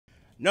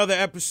Another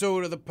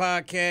episode of the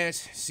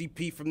podcast.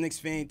 CP from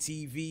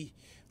KnicksFanTV.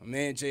 My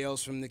man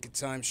JL's from Nick of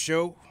Time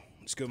Show.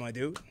 What's good, my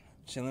dude?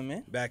 Chilling,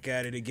 man. Back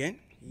at it again.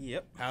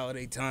 Yep.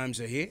 Holiday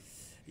times are here.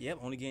 Yep.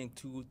 Only gained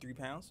 2-3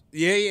 pounds.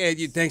 Yeah.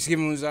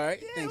 Thanksgiving was all right.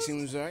 Yeah,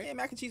 Thanksgiving was all right. Yeah,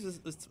 mac and cheese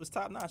was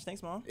top notch.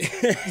 Thanks, Mom.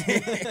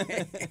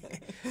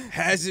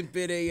 Hasn't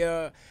been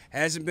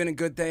a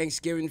good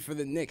Thanksgiving for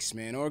the Knicks,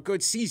 man, or a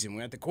good season.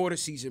 We're at the quarter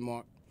season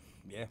mark.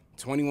 Yeah.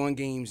 21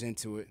 games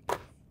into it.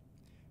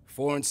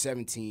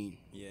 4-17.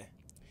 Yeah.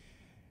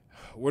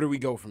 Where do we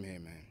go from here,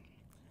 man?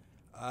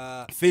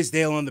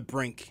 Fizdale on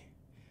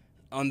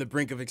the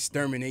brink of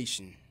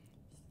extermination.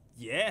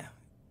 Yeah.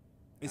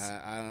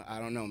 I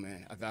don't know,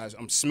 man.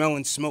 I'm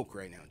smelling smoke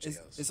right now, JL.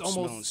 It's I'm almost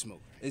smelling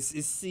smoke.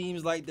 It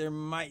seems like there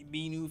might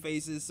be new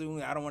faces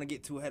soon. I don't want to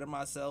get too ahead of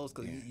myself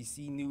because you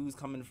see news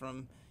coming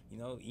from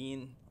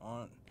Ian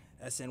on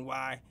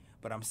SNY,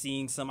 but I'm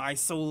seeing some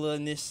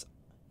Isola-ness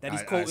that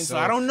he's quoting. So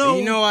I don't know.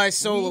 You know,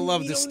 Isola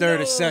love to stir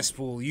the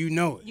cesspool. You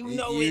know it.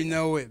 You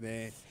know it,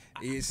 man.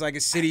 It's like a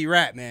city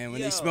rat, man.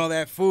 When they smell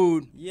that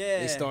food,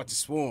 they start to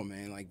swarm,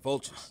 man, like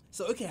vultures.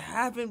 So it can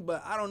happen,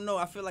 but I don't know.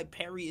 I feel like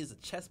Perry is a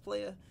chess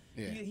player.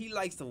 Yeah. He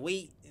likes to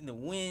wait in the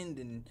wind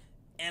and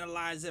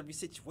analyze every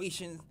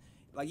situation.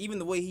 Like even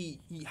the way he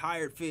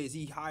hired Fizz,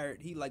 he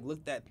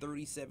looked at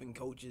 37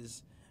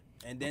 coaches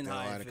and then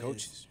hired a lot Fizz. of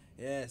coaches.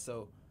 Yeah,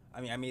 so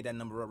I made that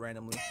number up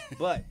randomly,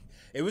 but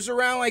it was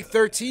around like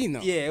 13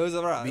 though. Yeah, it was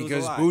around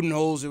because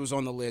Budenholzer was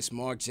on the list,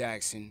 Mark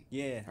Jackson.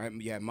 Yeah. Right,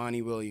 you had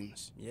Monty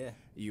Williams. Yeah.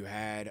 You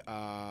had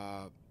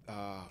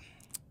guy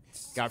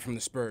from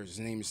the Spurs. His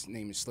name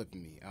is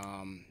slipping me.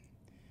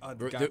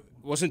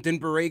 Didn't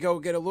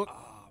Borrego get a look?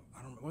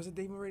 I don't know. Was it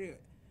David Borrego?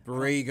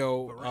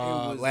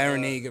 Borrego,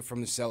 Larinaga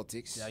from the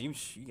Celtics. Yeah, you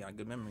got a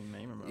good memory,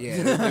 man. You remember?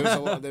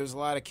 Yeah, there was a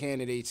lot of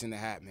candidates in the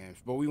hat, man.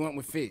 But we went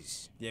with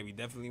Fizz. Yeah, we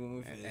definitely went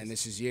with Fizz. And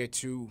this is year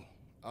 2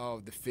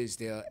 of the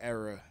Fizdale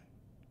era.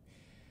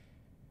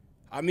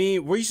 I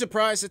mean, were you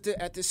surprised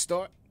at this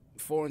start?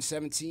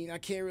 4-17. I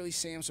can't really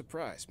say I'm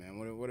surprised, man.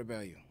 What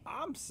about you?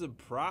 I'm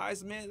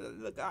surprised, man.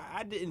 Look,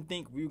 I didn't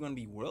think we were gonna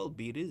be world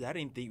beaters. I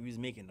didn't think we was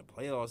making the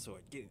playoffs or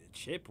getting the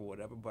chip or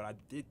whatever. But I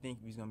did think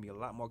we was gonna be a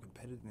lot more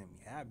competitive than we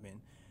have been.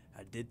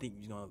 I did think we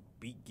was gonna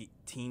beat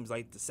teams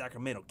like the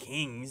Sacramento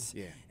Kings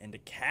and the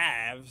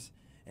Cavs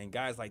and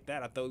guys like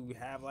that. I thought we would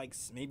have like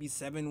maybe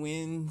 7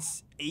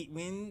 wins, 8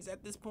 wins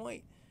at this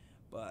point.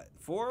 But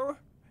for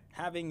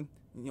having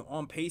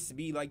on pace to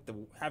be like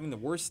having the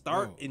worst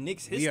start in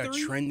Knicks history. We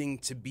are trending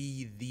to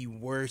be the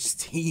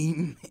worst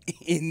team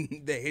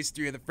in the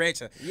history of the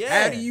franchise.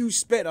 Yeah. How do you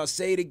spend? I'll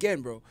say it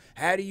again, bro.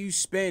 How do you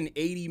spend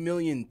 $80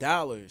 million,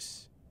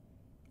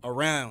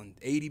 around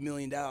 $80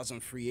 million on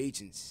free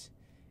agents,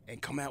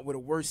 and come out with a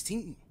worse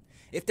team?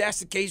 If that's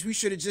the case, we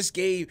should have just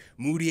gave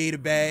Moutier the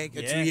bag,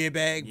 a 2-year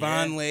bag,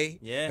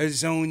 Vonleh,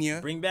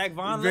 Hazonia. Bring back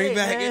Vonleh. Bring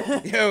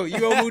back Yo,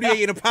 you owe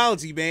Moutier an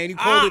apology, man. You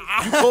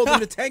called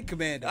him the tank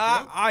commander.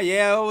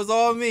 Yeah, it was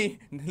all me.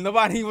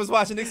 Nobody was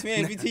watching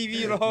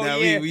KnicksFanTV the whole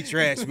year. We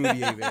trashed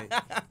Moutier, man.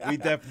 We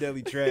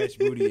definitely trashed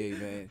Moutier,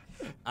 man.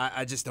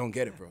 I just don't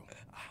get it, bro.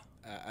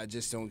 I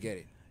just don't get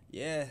it.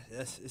 Yeah,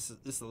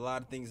 it's a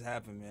lot of things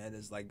happen, man.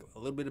 There's like a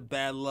little bit of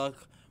bad luck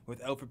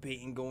with Elfrid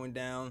Payton going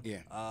down. Yeah.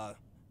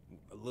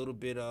 A little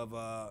bit of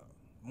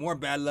more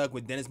bad luck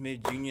with Dennis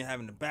Smith Jr.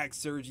 having the back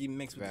surgery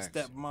mixed with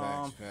the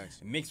stepmom,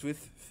 mixed with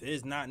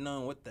Fizz not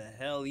knowing what the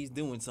hell he's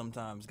doing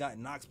sometimes. Got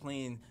Knox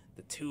playing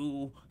the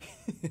 2.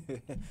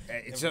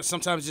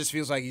 Sometimes it just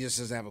feels like he just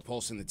doesn't have a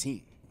pulse in the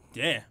team.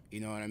 Yeah. You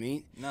know what I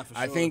mean? Not for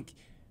sure. I think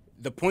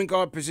the point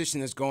guard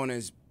position has gone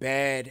as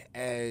bad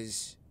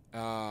as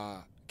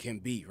can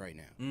be right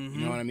now. Mm-hmm.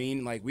 You know what I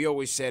mean? Like we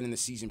always said in the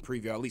season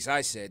preview, or at least I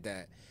said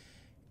that,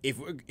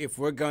 if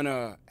we're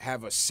gonna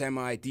have a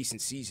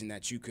semi-decent season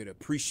that you could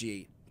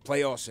appreciate,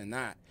 playoffs or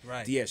not,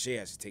 DSJ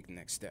has to take the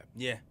next step.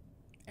 Yeah.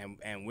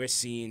 And we're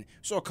seeing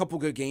a couple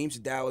good games.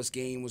 The Dallas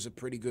game was a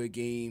pretty good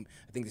game.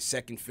 I think the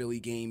second Philly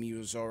game he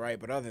was all right.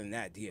 But other than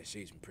that,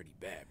 DSJ's been pretty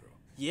bad, bro.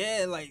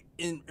 Yeah, like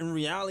in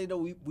reality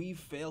though, we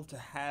failed to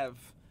have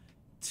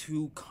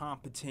 2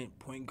 competent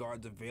point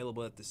guards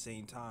available at the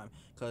same time.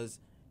 Because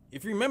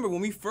if you remember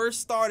when we first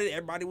started,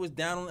 everybody was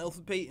down on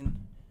Elfrid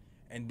Payton.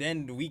 And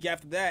then the week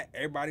after that,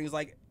 everybody was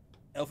like,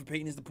 Elfrid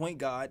Payton is the point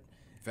guard.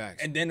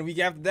 Facts. And then the week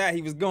after that,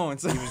 he was gone.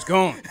 So he was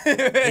gone.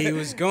 He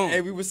was gone.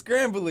 And we were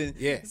scrambling.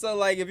 Yeah. So,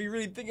 like, if you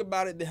really think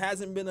about it, there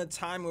hasn't been a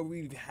time where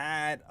we've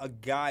had a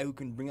guy who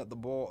can bring up the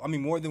ball. I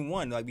mean, more than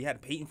one. Like, we had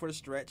Payton for the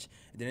stretch.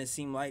 And then it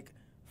seemed like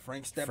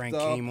Frank stepped up. Frank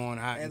came on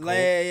hot and cold.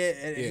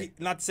 He,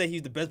 not to say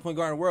he's the best point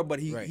guard in the world,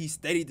 but he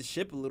steadied the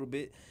ship a little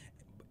bit.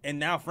 And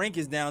now Frank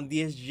is down.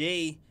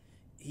 DSJ,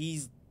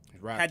 he's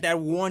had that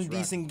one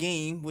decent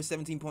game with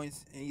 17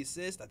 points and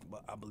assists,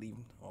 I believe,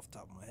 off the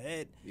top of my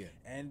head. Yeah.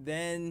 And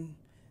then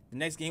the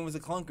next game was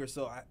a clunker.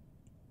 So I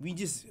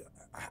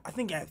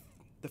think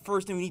the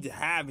first thing we need to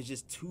have is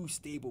just 2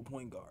 stable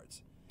point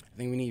guards. I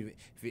think we need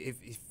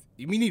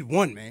we need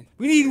one, man.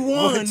 We need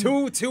one.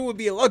 Two would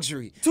be a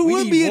luxury.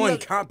 We need one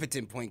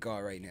competent point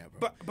guard right now,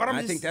 bro. But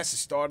I think that's the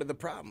start of the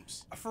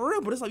problems. For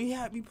real, but it's like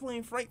we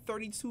playing Frank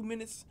 32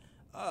 minutes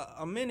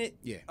a minute,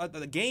 Yeah.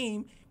 The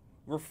game.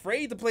 We're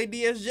afraid to play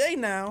DSJ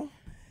now,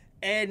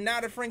 and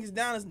now that Frank is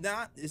down,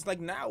 it's like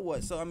now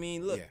what? So I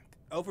mean, look,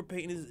 Elfrid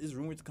Payton is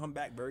rumored to come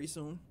back very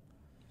soon.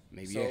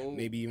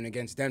 Maybe even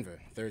against Denver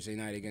Thursday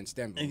night against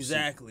Denver.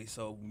 Exactly.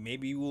 So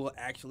maybe we'll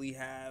actually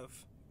have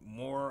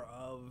more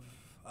of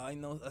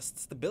a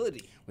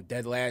stability. With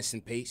dead last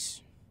in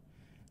pace,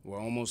 we're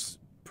almost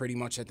pretty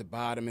much at the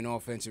bottom in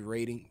offensive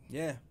rating.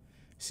 Yeah.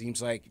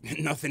 Seems like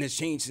nothing has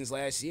changed since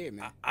last year,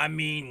 man. I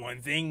mean, one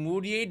thing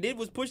Moutier did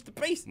was push the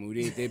pace.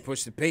 Moutier did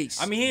push the pace.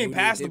 I mean, he didn't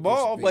pass the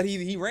ball, but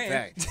he ran.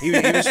 Fact. He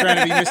was trying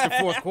to be Mr.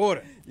 Fourth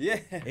Quarter. Yeah.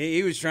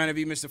 He was trying to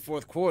be Mr.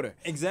 Fourth Quarter.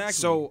 Exactly.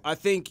 So I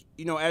think,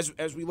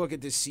 as we look at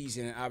this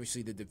season,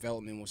 obviously the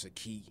development was a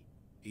key.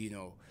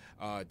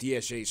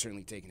 DSJ is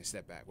certainly taking a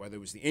step back. Whether it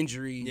was the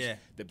injuries,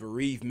 the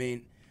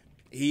bereavement,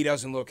 he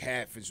doesn't look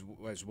half as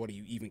what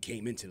he even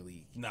came into the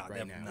league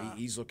right now.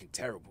 He's looking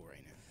terrible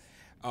right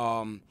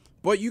now.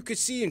 But you could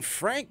see in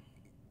Frank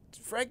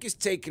is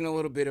taking a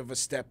little bit of a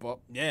step up.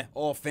 Yeah.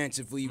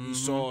 Offensively, we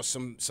saw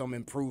some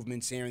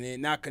improvements here and there,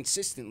 not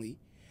consistently.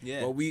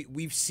 Yeah. But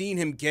we've seen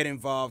him get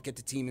involved, get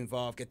the team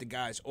involved, get the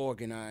guys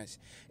organized.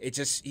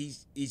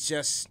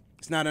 It's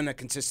not on a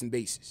consistent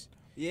basis.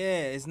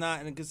 Yeah, it's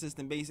not on a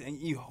consistent basis, and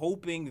you're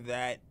hoping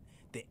that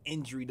the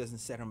injury doesn't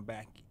set him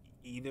back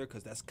either,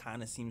 because that's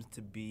kind of seems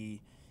to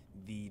be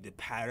the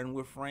pattern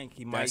with Frank.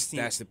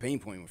 That's the pain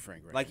point with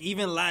Frank, right? Like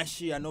even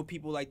last year, I know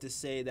people like to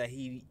say that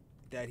he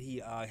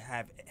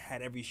had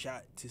every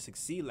shot to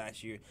succeed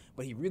last year,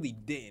 but he really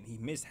didn't. He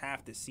missed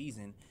half the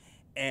season,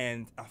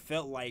 and I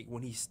felt like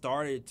when you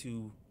start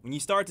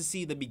to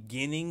see the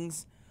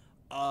beginnings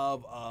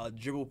of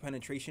dribble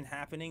penetration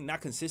happening,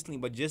 not consistently,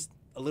 but just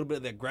a little bit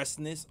of the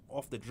aggressiveness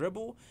off the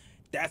dribble,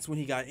 that's when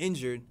he got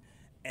injured,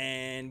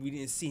 and we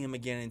didn't see him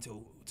again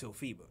until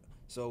FIBA.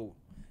 So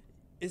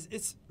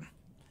it's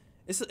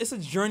a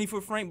journey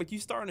for Frank, but you're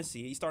starting to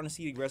see it. You're starting to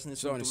see the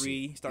aggressiveness from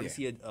three. You're starting to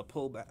see a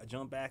pull back, a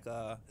jump back,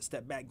 a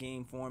step back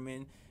game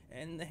forming,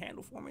 and the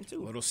handle forming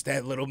too.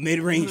 Little mid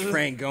range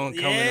Frank coming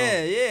on.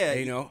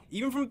 Yeah.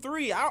 Even from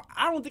three, I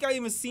don't think I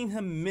even seen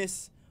him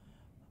miss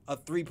a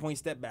 3-point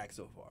step back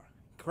so far.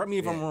 Correct me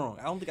if I'm wrong.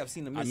 I don't think I've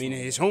seen him miss. I mean,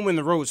 his home and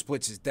the road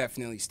splits is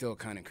definitely still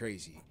kind of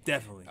crazy.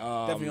 Definitely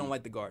don't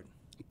like the guard.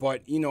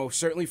 But,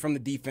 certainly from the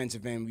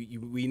defensive end,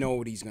 we know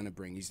what he's going to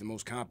bring. He's the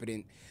most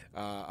competent,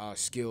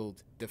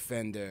 skilled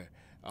defender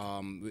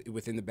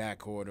within the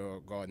backcourt or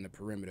guarding the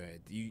perimeter.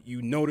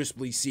 You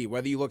noticeably see,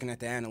 whether you're looking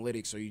at the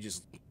analytics or you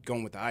just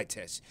going with the eye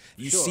test,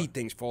 you see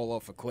things fall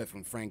off a cliff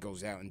when Frank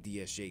goes out and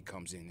DSJ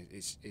comes in.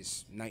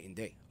 It's night and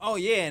day. Oh,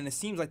 yeah, and it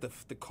seems like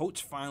the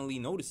coach finally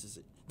notices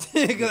it.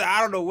 Because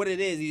I don't know what it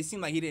is. It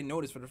seemed like he didn't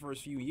notice for the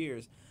first few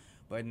years.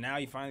 But now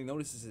he finally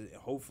notices it.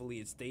 Hopefully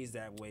it stays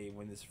that way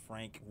when it's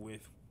Frank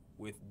with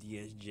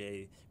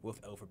DSJ,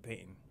 with Elfrid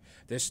Payton.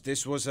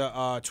 This was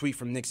a tweet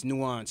from Knicks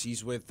Nuance.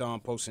 He's with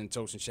Post and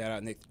Toast, and shout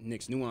out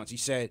Knicks Nuance. He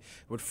said,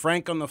 with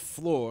Frank on the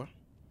floor,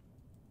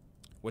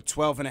 with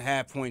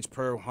 12.5 points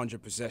per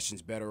 100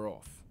 possessions, better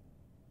off.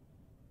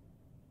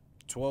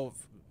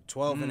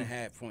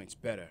 12.5 points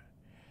better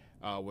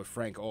with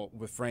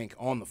Frank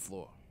on the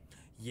floor.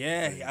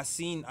 Yeah, I've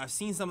seen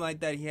something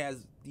like that. He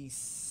has the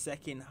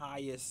second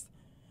highest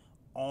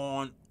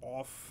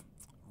on-off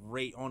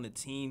rate on the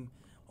team,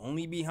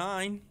 only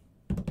behind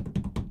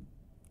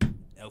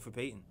Elfrid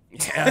Payton.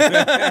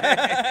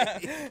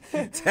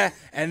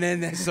 And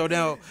then so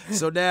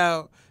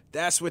now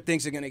that's where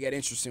things are gonna get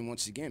interesting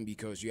once again,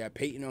 because you have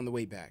Payton on the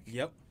way back.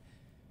 Yep.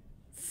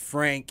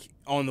 Frank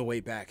on the way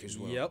back as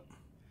well. Yep.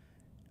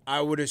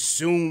 I would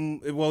assume.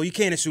 Well, you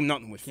can't assume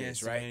nothing with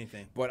this, right?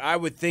 Anything. But I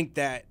would think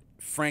that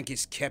Frank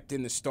is kept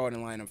in the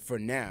starting lineup for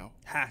now.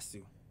 Has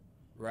to,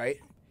 right?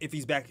 If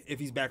he's back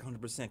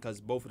 100%, because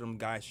both of them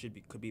guys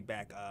could be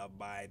back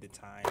by the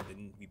time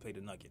we play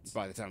the Nuggets.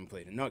 By the time we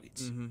play the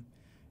Nuggets. Mm-hmm.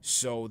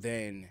 So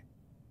then,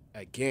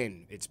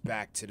 again, it's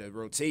back to the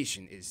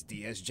rotation. Is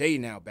DSJ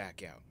now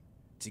back out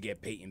to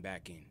get Payton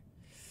back in?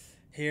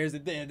 Here's the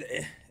thing.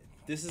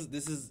 This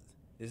is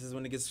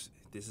when it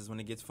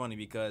gets funny,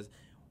 because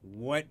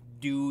what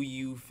do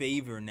you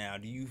favor now?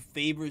 Do you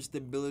favor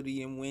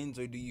stability and wins,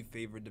 or do you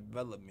favor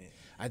development?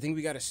 I think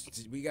we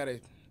gotta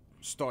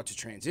start to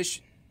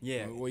transition.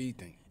 Yeah. What do you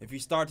think? If you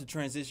start to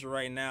transition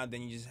right now,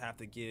 then you just have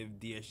to give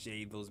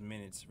DSJ those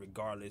minutes,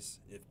 regardless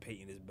if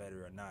Payton is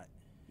better or not.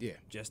 Yeah.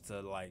 Just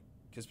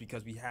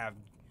because we have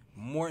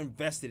more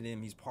invested in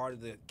him. He's part of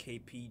the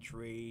KP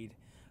trade.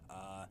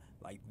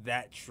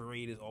 That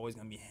trade is always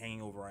going to be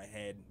hanging over our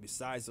head.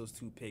 Besides those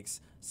 2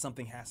 picks,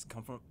 something has to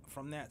come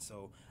from that.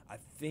 So I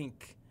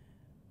think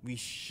we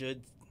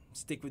should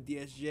stick with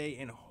DSJ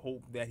and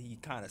hope that he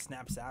kind of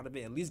snaps out of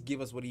it. At least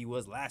give us what he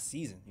was last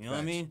season. You know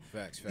what I mean?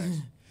 Facts.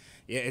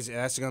 Yeah,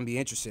 that's going to be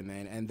interesting,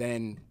 man. And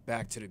then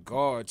back to the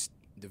guards,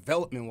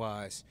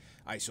 development-wise,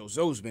 ISO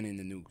Zoe's been in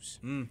the news.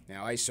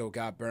 Now, ISO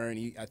got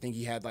burned. I think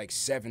he had like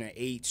 7 or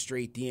 8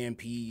 straight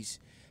DMPs.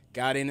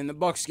 Got in the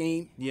Bucks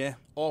game. Yeah.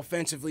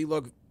 Offensively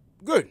looked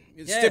good.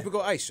 It's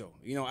typical ISO.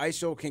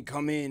 ISO can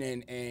come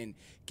in and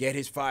get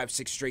his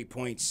 5-6 straight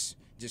points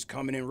just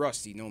coming in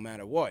rusty no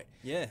matter what.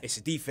 Yeah. It's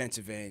a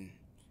defensive end.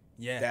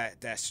 Yeah.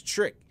 That's a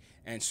trick.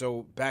 And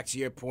so back to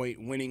your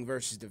point, winning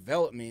versus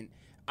development,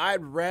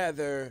 I'd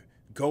rather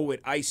go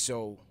with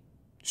ISO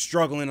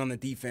struggling on the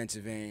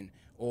defensive end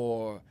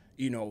or,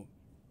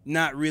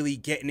 not really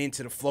getting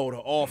into the flow of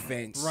the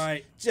offense.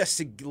 Right. Just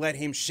to let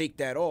him shake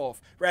that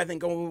off rather than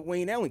going with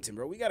Wayne Ellington,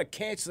 bro. We got to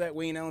cancel that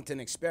Wayne Ellington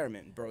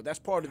experiment, bro. That's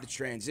part of the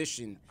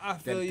transition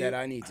that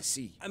I need to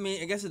see. I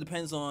mean, I guess it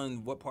depends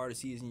on what part of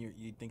the season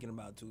you're thinking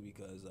about, too,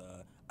 because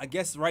I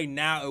guess right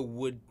now it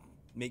would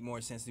make more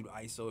sense to do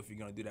ISO if you're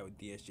going to do that with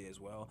DSJ as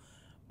well.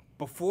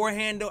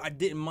 Beforehand, though, I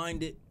didn't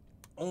mind it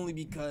only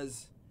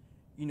because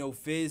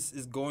Fizz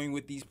is going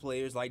with these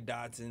players like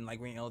Dotson,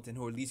 like Wayne Ellington,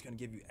 who are at least going to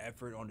give you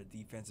effort on the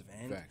defensive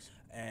end. Facts.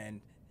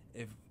 And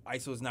if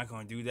ISO is not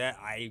going to do that,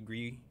 I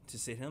agree to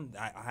sit him.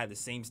 I have the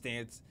same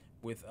stance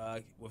with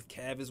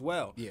Kev as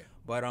well. Yeah.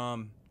 But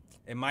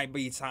it might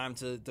be time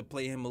to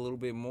play him a little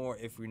bit more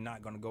if we're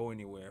not going to go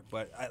anywhere.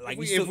 But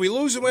if we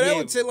lose him with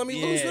Ellington, let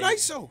me lose with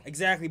ISO.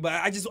 Exactly. But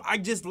I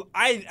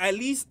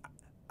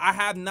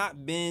have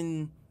not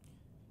been,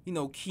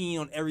 keen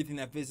on everything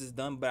that Fizz has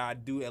done, but I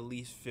do at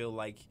least feel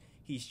like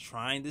he's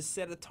trying to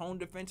set a tone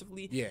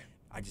defensively. Yeah.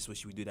 I just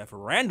wish we would do that for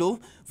Randall.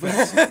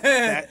 That's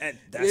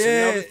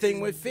another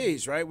thing with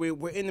Fizz, right?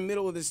 We're in the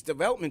middle of this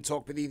development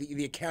talk, but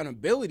the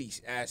accountability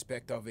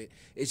aspect of it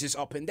is just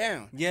up and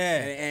down. Yeah.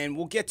 And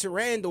we'll get to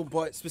Randall,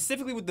 but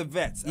specifically with the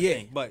vets, I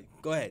think. But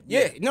go ahead.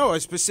 Yeah, no,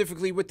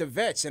 specifically with the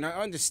vets. And I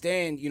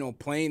understand,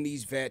 playing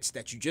these vets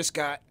that you just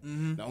got.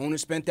 Mm-hmm. The owner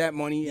spent that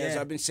money, as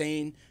I've been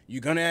saying.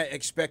 You're going to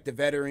expect the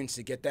veterans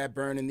to get that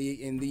burn in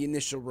the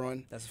initial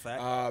run. That's a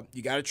fact.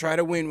 You got to try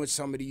to win with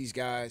some of these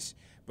guys.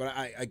 But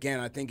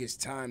I think it's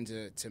time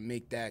to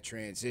make that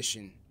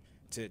transition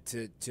to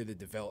the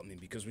development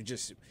because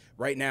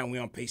right now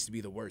we're on pace to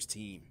be the worst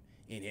team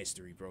in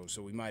history, bro.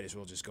 So we might as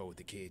well just go with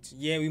the kids.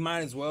 Yeah, we might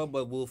as well,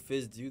 but will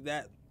Fizz do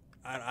that?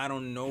 I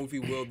don't know if he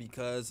will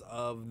because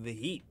of the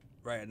heat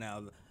right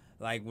now.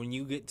 Like when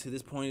you get to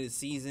this point of the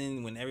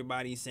season, when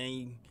everybody's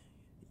saying,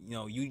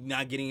 you're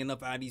not getting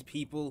enough out of these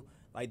people,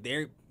 like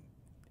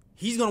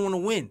he's gonna want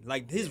to win.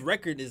 Like his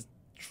record is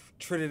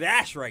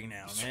trash right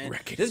now, man.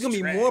 There's gonna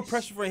be more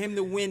pressure for him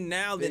to win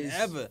now than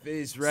ever.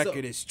 His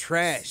record is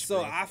trash.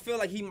 So I feel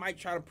like he might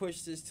try to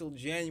push this till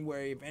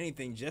January, if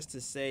anything, just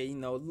to say,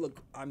 look,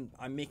 I'm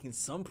making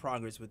some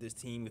progress with this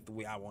team with the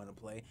way I want to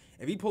play.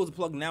 If he pulls the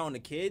plug now on the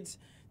kids,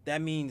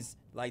 that means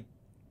like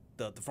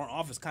the front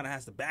office kind of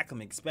has to back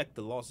him, expect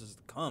the losses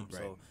to come.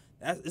 Right. So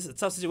it's a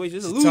tough situation.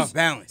 It's a tough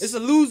balance. It's a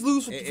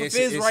lose-lose for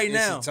Fizz right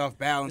now. It's a tough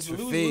balance for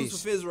Fizz. For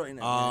Fizz right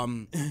now.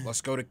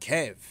 Let's go to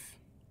Kev.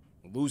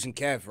 Losing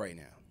Kev right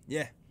now.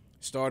 Yeah.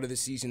 Started the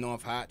season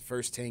off hot.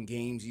 First 10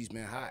 games, he's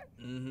been hot.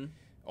 Mm-hmm.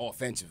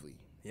 Offensively.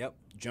 Yep.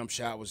 Jump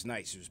shot was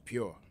nice. It was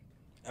pure.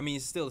 I mean,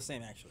 it's still the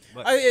same, actually.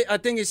 But I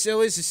think it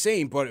still is the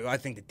same, but I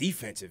think the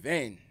defensive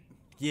end,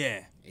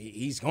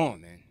 he's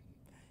gone, man.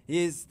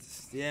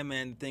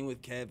 Man, the thing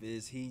with Kev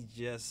is he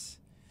just,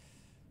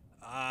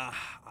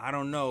 I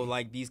don't know,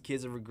 like these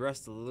kids have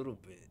regressed a little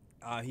bit.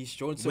 He's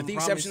shown some with the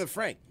promise. exception of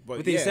Frank. But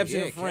with the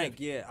exception of Frank,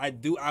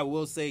 I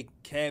will say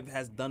Kev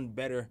has done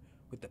better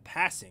with the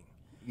passing.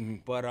 Mm-hmm.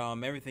 But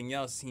everything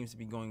else seems to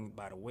be going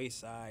by the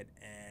wayside,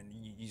 and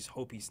you just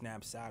hope he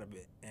snaps out of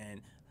it. And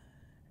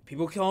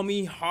people call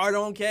me hard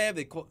on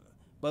Kev,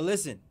 but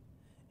listen,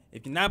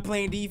 if you're not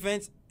playing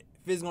defense,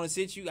 if it's going to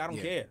sit you, I don't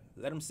care.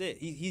 Let him sit.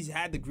 He's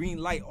had the green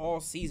light all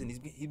season.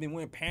 He's been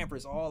wearing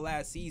Pampers all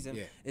last season.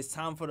 Yeah. It's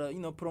time for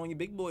put on your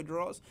big boy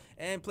draws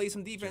and play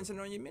some defense and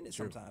earn your minutes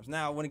sometimes.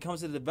 Now, when it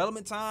comes to the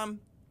development time,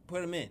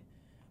 put him in.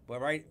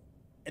 But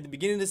at the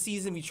beginning of the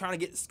season, we trying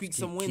to squeak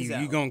some wins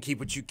out. You're going to keep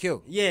what you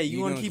kill. Yeah,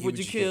 you're going to keep what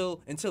you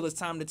kill until it's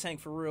time to tank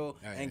for real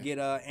and get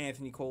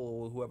Anthony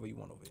Cole or whoever you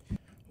want over here.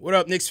 What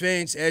up, Knicks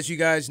fans? As you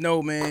guys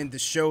know, man, the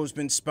show's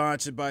been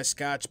sponsored by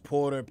Scotch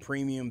Porter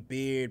Premium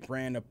Beard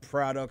brand of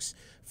products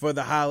for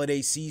the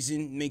holiday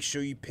season. Make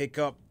sure you pick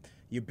up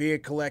your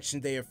beard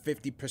collection. They are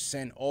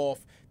 50%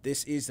 off.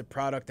 This is the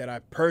product that I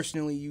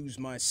personally use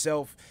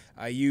myself.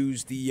 I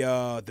use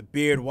the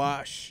beard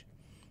wash,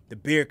 the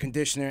beard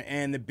conditioner,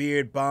 and the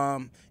beard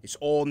balm. It's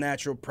all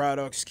natural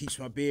products. Keeps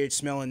my beard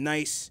smelling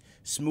nice,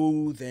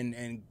 smooth,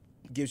 and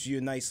gives you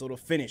a nice little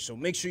finish. So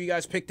make sure you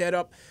guys pick that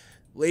up.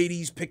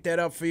 Ladies, pick that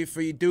up for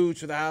your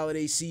dudes for the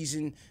holiday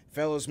season.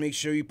 Fellas, make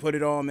sure you put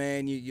it on,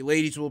 man. Your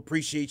ladies will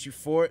appreciate you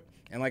for it.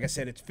 And like I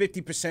said, it's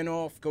 50%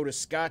 off. Go to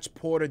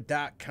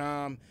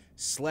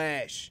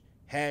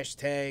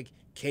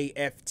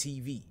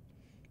scotchporter.com/#KFTV.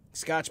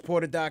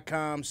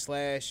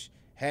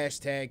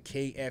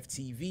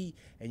 scotchporter.com/#KFTV,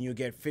 and you'll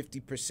get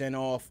 50%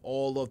 off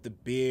all of the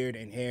beard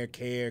and hair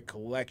care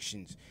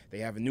collections. They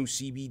have a new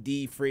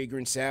CBD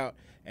fragrance out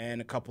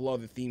and a couple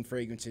other themed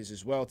fragrances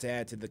as well to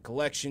add to the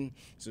collection.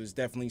 So there's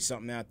definitely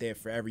something out there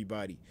for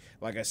everybody.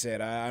 Like I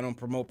said, I don't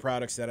promote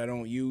products that I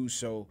don't use,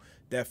 so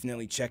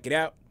definitely check it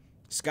out.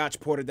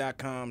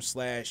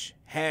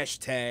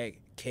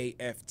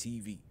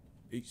 scotchporter.com/#KFTV.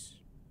 Peace.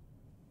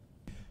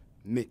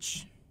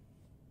 Mitch.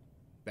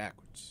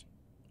 Backwards.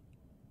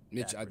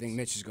 I think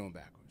Mitch is going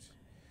backwards.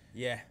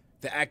 Yeah.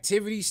 The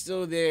activity's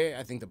still there.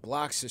 I think the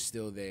blocks are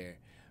still there.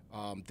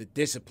 The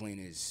discipline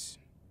is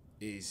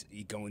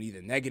going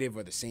either negative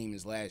or the same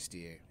as last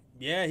year.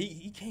 Yeah,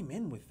 he came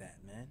in with that,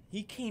 man.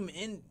 He came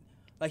in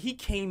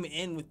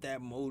with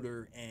that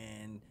motor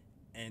and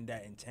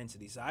that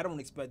intensity. So I don't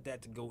expect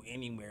that to go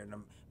anywhere.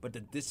 But the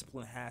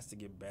discipline has to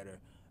get better.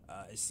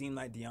 It seemed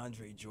like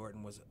DeAndre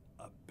Jordan was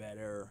a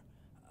better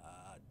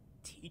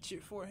teacher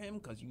for him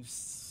because you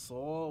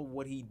saw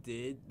what he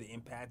did, the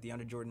impact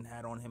DeAndre Jordan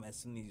had on him as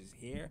soon as he was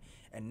here.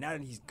 And now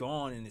that he's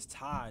gone and it's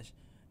Taj,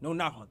 no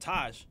knock on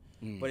Taj,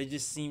 but it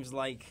just seems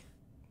like,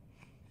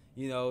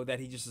 that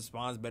he just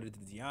responds better to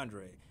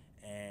DeAndre.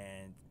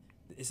 And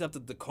it's up to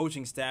the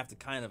coaching staff to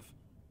kind of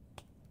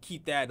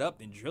keep that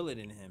up and drill it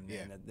in him.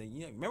 Yeah.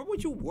 Remember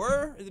what you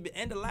were at the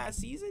end of last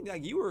season?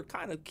 Like, you were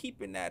kind of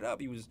keeping that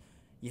up. You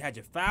had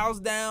your fouls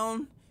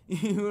down,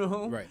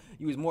 Right.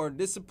 You was more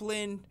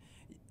disciplined.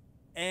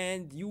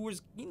 And you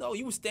was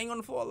staying on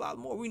the floor a lot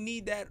more. We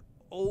need that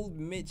old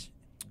Mitch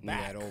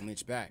back.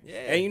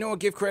 Yeah. And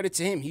give credit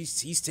to him.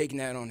 He's taking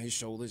that on his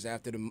shoulders.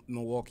 After the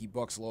Milwaukee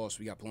Bucks loss,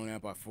 we got blown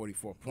out by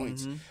 44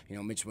 points.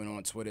 Mitch went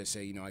on Twitter and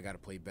said, I got to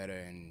play better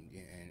and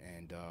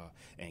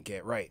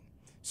get right.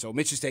 So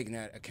Mitch is taking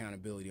that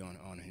accountability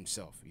on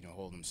himself.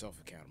 Holding himself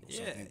accountable.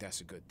 So I think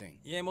that's a good thing.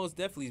 Yeah, most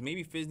definitely.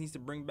 Maybe Fizz needs to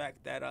bring back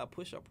that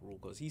push-up rule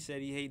because he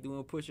said he hated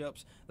doing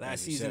push-ups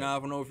last season. I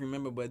don't know if you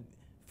remember, but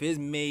Fizz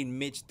made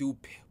Mitch do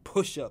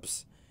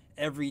push-ups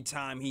every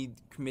time he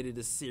committed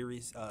a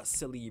serious,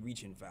 silly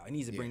reaching foul. He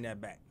needs to bring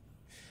that back.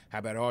 How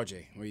about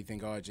RJ? Where do you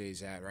think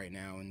RJ's at right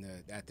now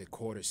at the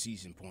quarter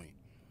season point?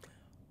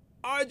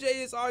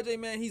 RJ is RJ,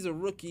 man. He's a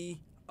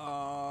rookie.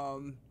 I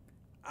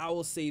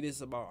will say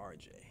this about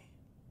RJ.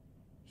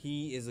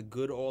 He is a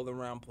good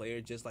all-around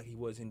player, just like he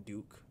was in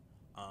Duke.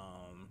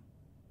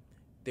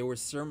 There were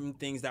certain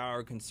things that I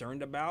was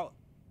concerned about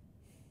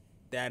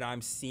that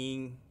I'm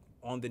seeing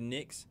on the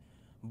Knicks.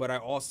 But I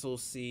also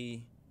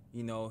see,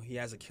 he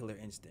has a killer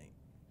instinct.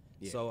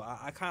 Yeah. So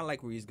I kind of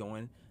like where he's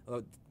going.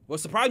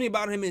 What surprised me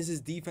about him is his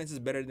defense is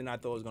better than I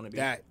thought it was going to be.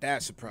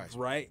 That surprised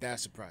me. Right?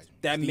 That surprised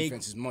me. His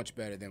defense is much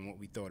better than what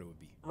we thought it would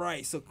be.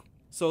 Right.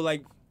 So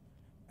like,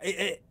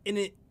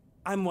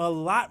 I'm a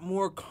lot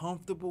more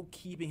comfortable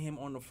keeping him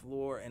on the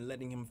floor and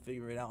letting him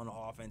figure it out on the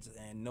offense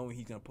and knowing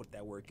he's going to put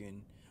that work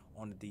in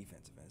on the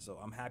defensive end. So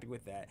I'm happy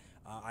with that.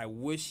 I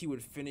wish he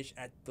would finish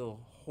at the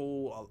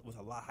hole with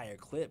a lot higher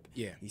clip.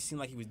 Yeah. He seemed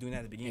like he was doing that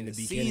at the beginning of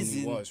the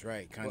season. He was,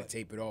 right. Kind of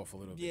tape it off a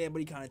little bit. Yeah, but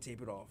he kind of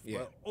taped it off. Yeah.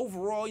 But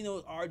overall,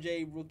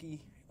 RJ,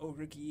 rookie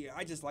year,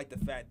 I just like the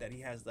fact that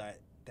he has that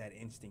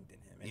instinct in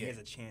him. And he has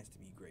a chance to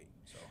be great.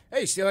 So.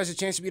 Hey, he still has a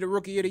chance to be the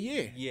rookie of the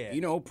year.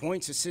 Yeah.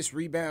 Points, assists,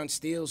 rebounds,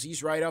 steals.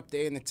 He's right up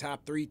there in the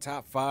top 3,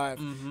 top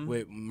 5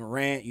 with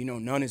Morant.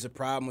 None is a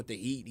problem with the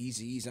Heat.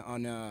 He's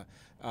an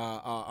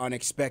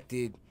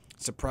unexpected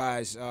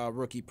surprise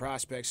rookie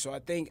prospect. So I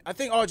think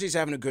RJ's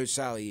having a good,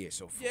 solid year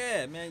so far.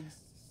 Yeah, man.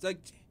 It's like,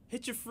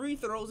 hit your free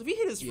throws. If he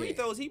hit his free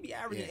throws, he'd be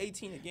averaging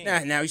 18 a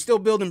game. Now he's still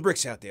building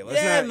bricks out there.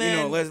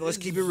 Let's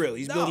keep it real.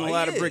 He's building a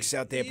lot of bricks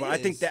out there. But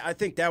I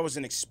think that was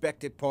an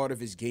expected part of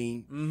his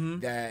game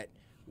that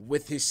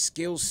with his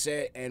skill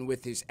set and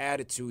with his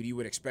attitude, you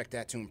would expect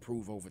that to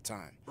improve over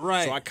time.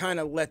 Right. So I kind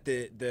of let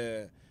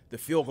the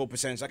field goal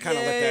percentage, I kind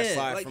of let that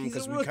slide from him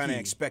because we kind of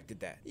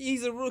expected that.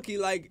 He's a rookie.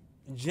 Like,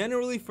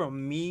 generally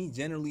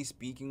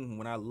speaking,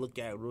 when I look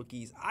at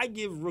rookies, I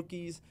give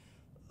rookies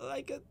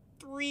like a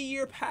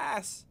 3-year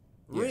pass,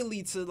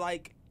 really, to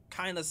like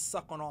kind of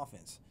suck on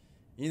offense.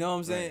 You know what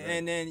I'm saying? Right.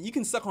 And then you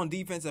can suck on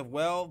defense as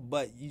well,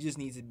 but you just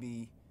need to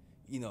be,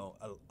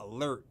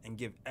 alert and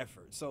give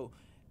effort. So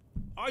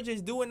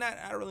RJ's doing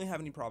that. I don't really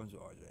have any problems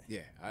with RJ.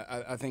 Yeah,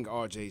 I think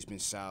RJ's been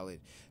solid.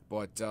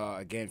 But,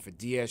 again, for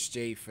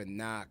DSJ, for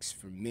Knox,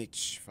 for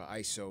Mitch, for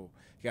ISO,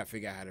 you got to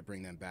figure out how to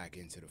bring them back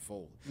into the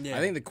fold. Yeah. I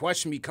think the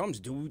question becomes,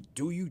 do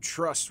you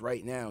trust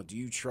right now, do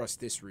you trust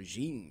this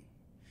regime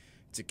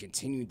to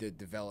continue the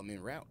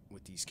development route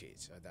with these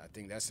kids? I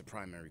think that's the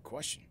primary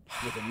question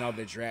with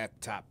another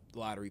draft top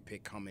lottery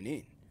pick coming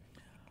in.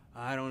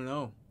 I don't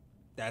know.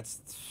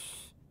 That's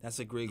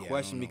a great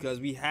question because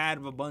we had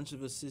a bunch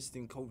of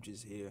assistant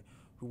coaches here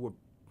who were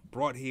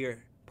brought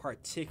here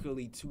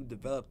particularly to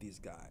develop these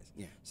guys.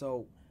 Yeah.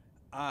 So,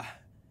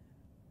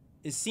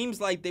 it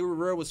seems like they were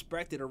well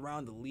respected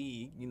around the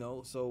league,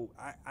 so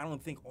I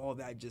don't think all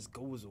that just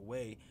goes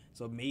away.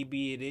 So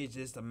maybe it is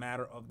just a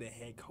matter of the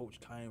head coach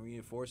kind of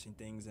reinforcing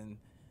things and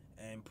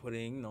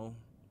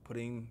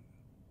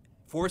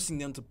forcing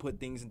them to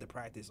put things into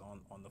practice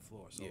on the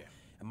floor. So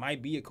it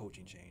might be a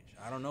coaching change.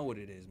 I don't know what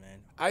it is,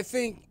 man. I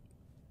think,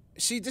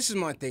 this is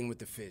my thing with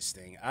the Fizz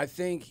thing. I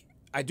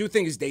do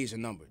think his days are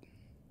numbered.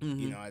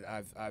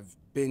 I've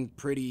been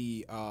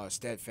pretty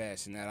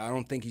steadfast in that. I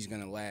don't think he's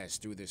going to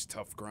last through this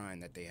tough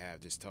grind that they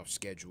have, this tough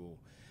schedule.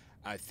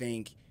 I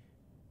think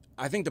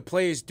the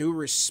players do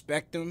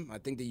respect him. I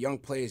think the young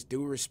players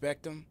do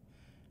respect him.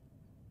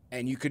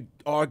 And you could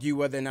argue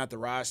whether or not the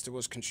roster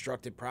was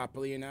constructed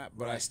properly or not,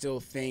 but I still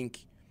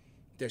think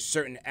there's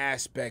certain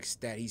aspects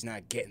that he's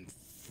not getting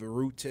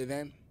through to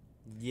them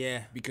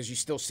Yeah. Because you're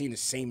still seeing the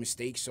same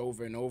mistakes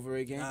over and over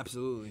again.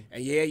 Absolutely.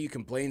 And yeah, you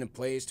can blame the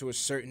players to a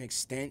certain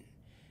extent,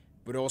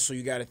 but also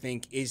you got to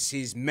think, is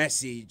his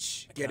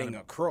message getting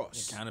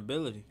across?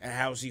 Accountability. And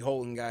how's he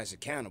holding guys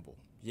accountable?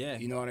 Yeah.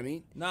 You know what I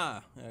mean?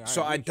 Nah.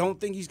 So I don't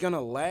think he's going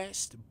to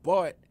last,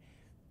 but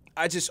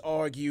I just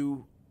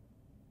argue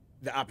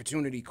the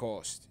opportunity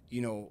cost.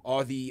 You know,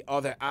 are the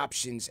other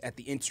options at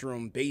the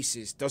interim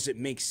basis, does it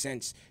make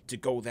sense to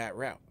go that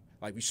route?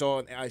 Like we saw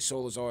in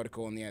Isola's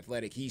article in The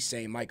Athletic, he's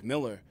saying Mike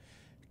Miller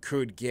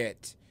could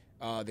get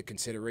the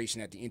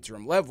consideration at the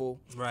interim level.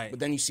 Right. But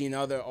then you see in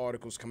other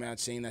articles come out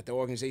saying that the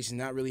organization's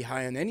not really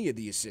high on any of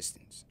the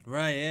assistants.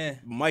 Right, yeah.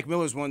 Mike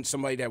Miller's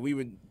somebody that we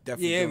would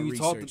definitely do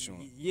research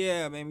on.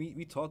 Yeah, man,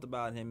 we talked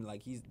about him.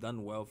 Like, he's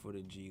done well for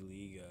the G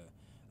League.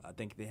 I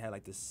think they had,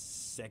 like, the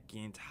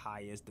second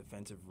highest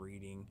defensive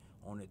rating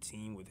on the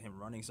team with him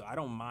running. So I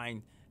don't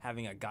mind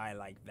having a guy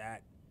like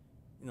that,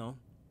 you know,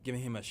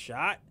 giving him a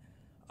shot.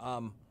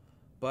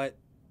 But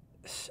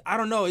I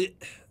don't know.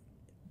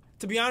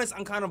 To be honest,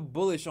 I'm kind of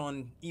bullish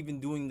on even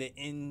doing the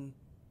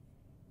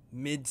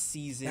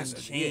mid-season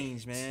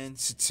change, man.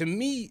 To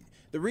me,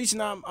 the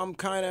reason I'm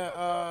kind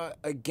of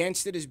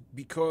against it is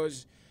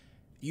because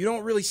you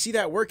don't really see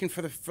that working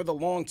for the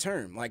long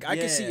term. Like I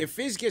can see if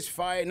Fizz gets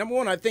fired. Number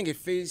one, I think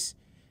if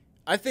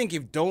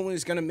Dolan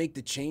is gonna make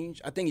the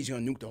change, I think he's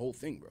gonna nuke the whole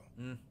thing, bro.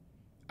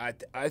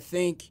 I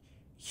think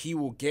he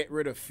will get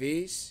rid of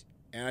Fizz,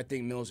 and I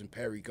think Mills and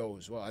Perry go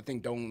as well. I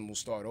think Dolan will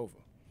start over.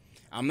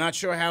 I'm not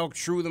sure how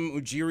true the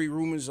Ujiri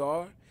rumors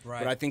are,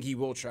 but I think he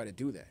will try to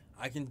do that.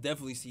 I can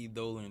definitely see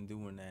Dolan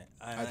doing that.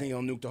 I think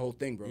he'll nuke the whole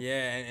thing, bro.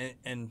 Yeah,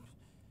 and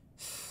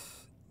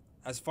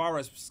as far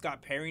as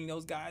Scott Perry and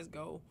those guys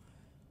go,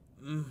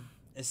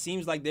 it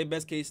seems like their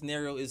best case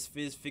scenario is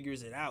Fizz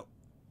figures it out.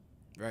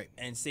 Right.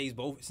 And saves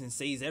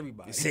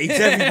everybody. Saves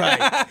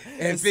everybody.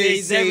 And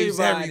Fizz saves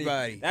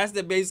everybody. That's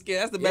the base case.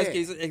 That's the best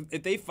case.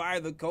 If they fire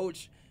the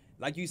coach,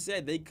 like you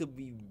said, they could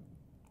be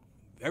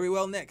very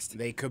well next.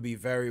 They could be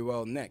very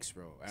well next,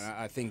 bro. And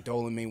I think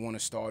Dolan may want to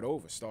start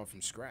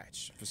from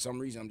scratch. For some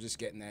reason, I'm just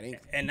getting that ink.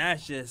 And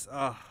that's just,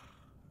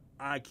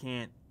 I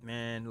can't,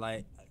 man.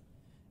 Like,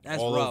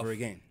 that's all rough. Over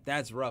again.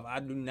 That's rough. I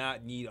do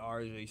not need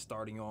RJ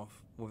starting off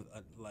with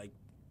like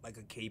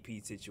a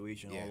KP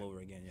situation all over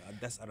again. Yeah,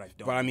 that's what I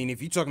don't. But I mean,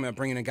 if you're talking about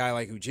bringing a guy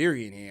like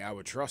Ujiri in here, I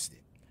would trust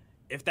it.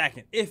 If that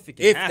can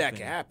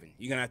happen,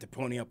 you're gonna have to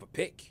pony up a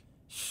pick.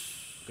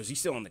 Because he's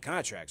still on the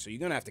contract, so you're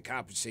gonna have to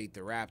compensate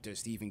the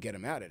Raptors to even get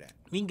him out of that.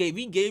 We gave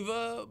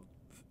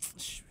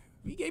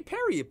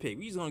Perry a pick.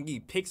 We just gonna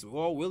give picks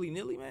all willy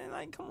nilly, man.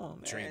 Like, come on,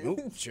 man. Trade Mook.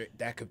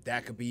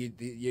 That could be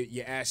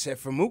your asset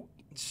for Mook.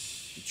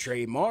 You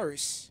trade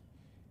Morris.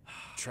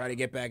 Try to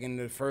get back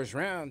into the first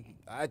round.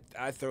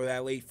 I throw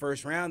that late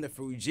first rounder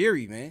for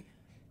Ujiri, man.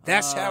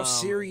 That's how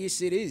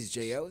serious it is,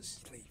 Jay Ellis.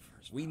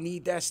 We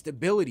need that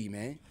stability,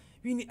 man.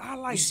 You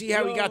see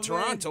how we got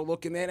Toronto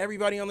looking, man.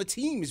 Everybody on the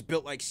team is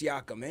built like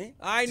Siakam, man.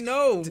 I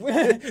know. Can we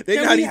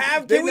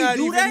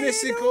do that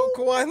missing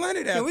Kawhi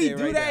Leonard out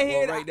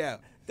there right now.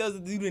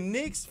 Do the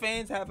Knicks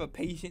fans have a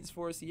patience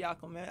for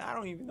Siakam, man? I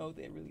don't even know if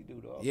they really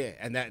do, though. Yeah,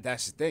 and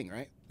that's the thing,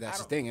 right? That's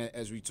the thing.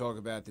 As we talk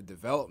about the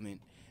development,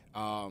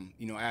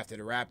 after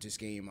the Raptors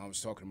game, I was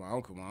talking to my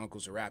uncle. My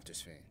uncle's a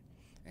Raptors fan.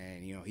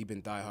 And, he's been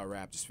a diehard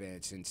Raptors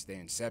fan since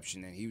their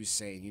inception. And he was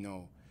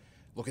saying,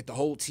 look at the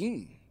whole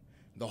team.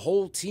 The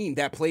whole team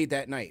that played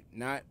that night,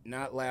 not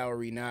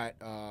Lowry, not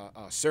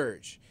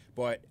Serge,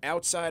 but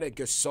outside of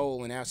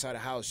Gasol and outside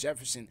of Hollis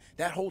Jefferson,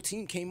 that whole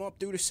team came up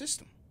through the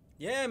system.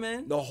 Yeah,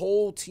 man. The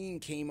whole team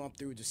came up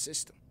through the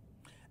system.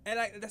 And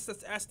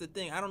that's the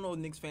thing. I don't know if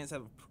Knicks fans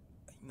have,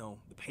 the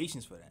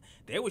patience for that.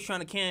 They was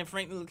trying to can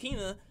Frank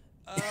Ntilikina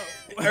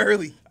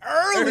early.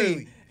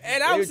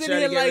 And I'm sitting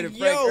here like,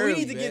 we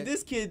need to give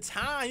this kid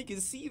time. He can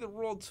see the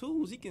raw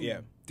tools. He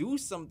can do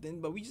something,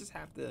 but we just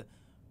have to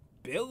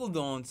build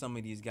on some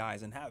of these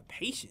guys and have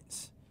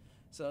patience.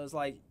 So it's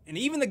like, and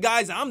even the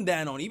guys I'm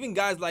down on, even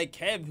guys like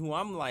Kev, who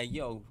I'm like,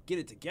 get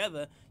it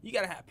together. You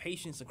gotta have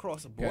patience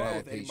across the board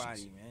with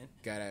everybody, man.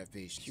 Gotta have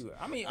patience. Sure.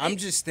 I mean, I'm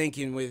just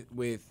thinking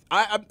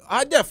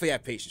I definitely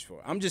have patience for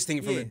it. I'm just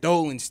thinking from the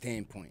Dolan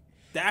standpoint.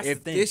 That's if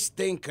the thing. This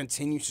thing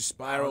continues to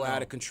spiral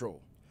out of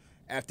control,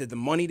 after the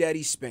money that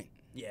he spent,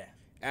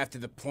 after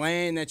the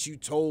plan that you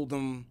told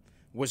him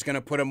was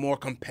gonna put a more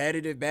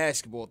competitive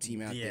basketball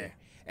team out there.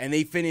 And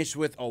they finished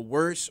with a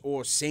worse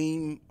or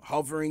same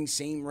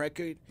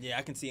record. Yeah,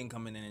 I can see him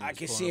coming in. And I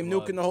can see him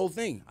nuking the whole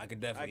thing. I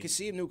can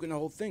see him nuking the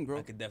whole thing, bro.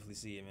 I could definitely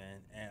see it, man.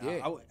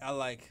 And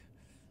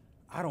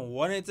I don't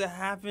want it to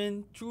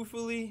happen.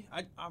 Truthfully,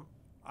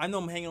 I know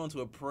I'm hanging on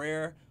to a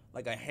prayer,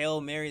 like a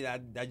Hail Mary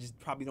that I just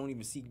probably don't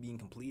even see being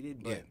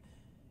completed. But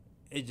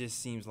it just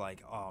seems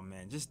like, oh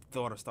man, just the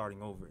thought of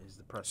starting over is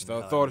depressing.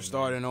 The thought of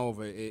starting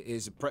over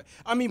is but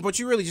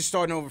you're really just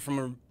starting over from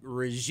a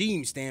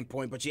regime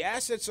standpoint, but your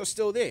assets are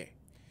still there.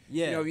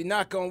 Yeah. If you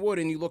knock on wood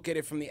and you look at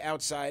it from the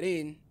outside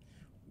in,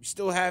 we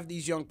still have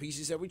these young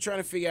pieces that we're trying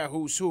to figure out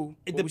who's who.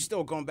 We're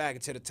still going back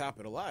into the top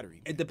of the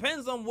lottery. It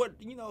depends on what,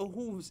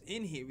 who's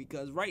in here,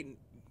 because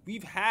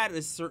we've had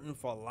a certain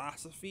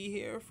philosophy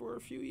here for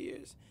a few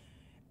years,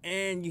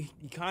 and you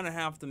kind of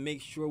have to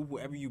make sure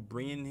whoever you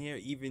bring in here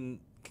even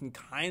can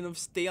kind of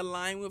stay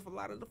aligned with a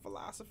lot of the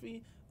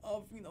philosophy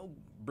of,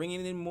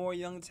 bringing in more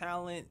young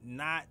talent,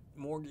 not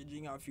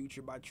mortgaging our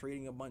future by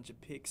trading a bunch of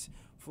picks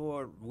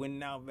for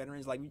winning out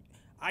veterans. Like,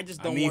 I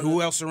just don't.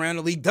 Who else around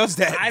the league does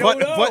that? I don't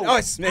know. But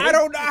us, man. I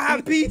don't know how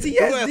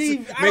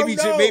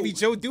PTSD. Maybe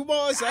Joe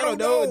Dumars. I don't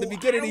know. In the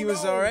beginning, he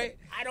was all right.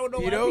 I don't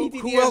know.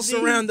 Who else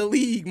around the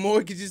league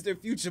mortgages their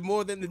future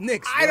more than the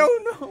Knicks? I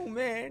don't know,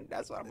 man.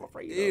 That's what I'm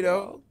afraid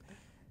of.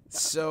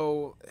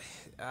 So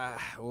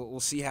we'll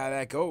see how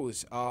that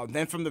goes.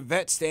 Then from the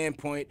vet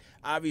standpoint,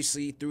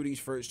 obviously through these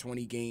first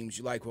 20 games,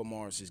 you like what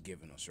Morris has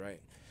given us,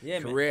 right? Yeah,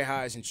 Career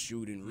highs in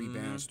shooting,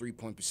 rebounds,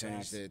 3-point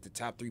percentage, the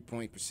top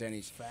 3-point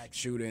percentage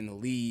shooter in the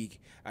league.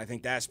 I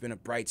think that's been a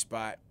bright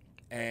spot.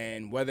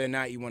 And whether or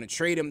not you want to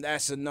trade him,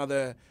 that's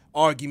another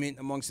argument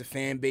amongst the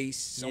fan base.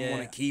 Some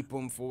want to keep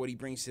him for what he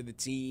brings to the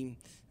team.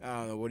 I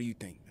don't know. What do you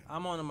think?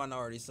 I'm on the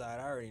minority side.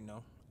 I already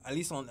know. At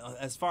least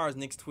as far as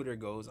Knicks Twitter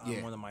goes,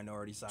 I'm on the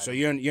minority side. So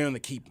you're on the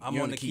keep. I'm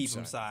on the keep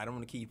him side. I'm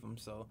going to keep him.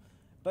 So,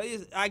 but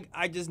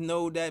I just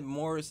know that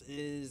Morris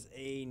is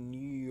a New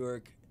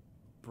York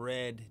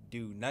bred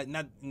dude. Not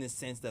in the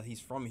sense that he's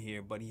from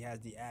here, but he has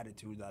the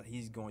attitude that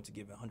he's going to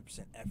give 100%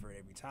 effort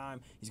every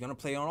time. He's going to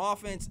play on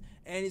offense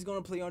and he's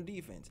going to play on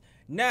defense.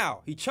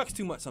 Now he chucks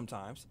too much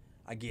sometimes.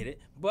 I get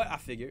it, but I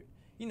figured,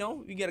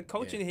 you get a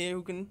coach in here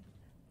who can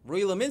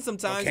reel him in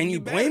sometimes. Can you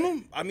blame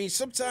him? I mean,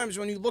 sometimes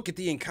when you look at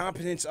the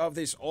incompetence of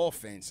this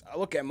offense, I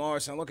look at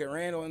Morris, I look at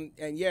Randall,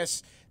 and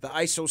yes, the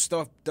ISO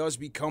stuff does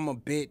become a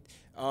bit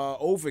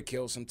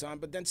overkill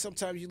sometimes. But then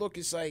sometimes you look,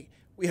 it's like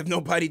we have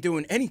nobody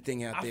doing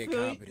anything out there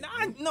competent.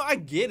 No, I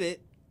get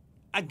it.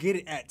 I get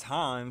it at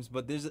times,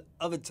 but there's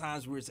other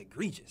times where it's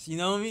egregious. You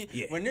know what I mean?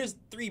 Yeah. When there's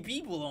 3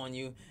 people on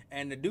you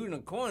and the dude in the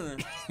corner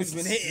has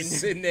been hitting,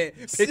 sitting there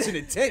pitching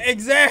a tent.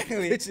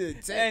 Exactly. Pitching a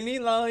tent.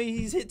 And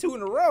he's hit 2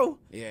 in a row.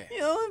 Yeah.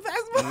 In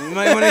basketball. You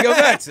might want to go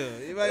back to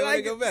it. You might want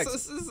to go back.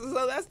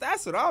 So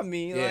that's what I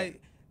mean. Yeah.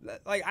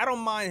 Like I don't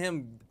mind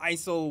him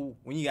ISO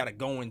when you got to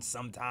go in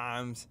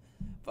sometimes,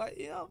 but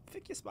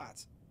pick your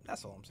spots.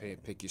 That's all I'm saying. Yeah,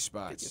 pick your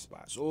spots.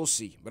 So we'll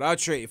see. But I'll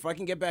trade. If I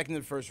can get back into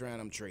the first round,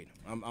 I'm trading.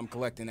 I'm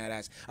collecting that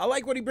ass. I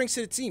like what he brings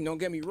to the team. Don't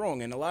get me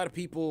wrong. And a lot of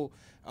people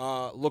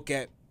look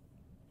at,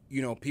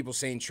 people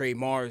saying trade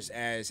Mars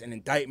as an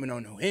indictment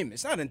on him.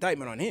 It's not an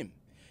indictment on him.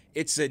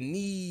 It's a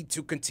need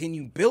to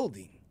continue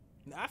building.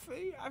 I feel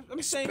you.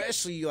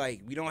 Especially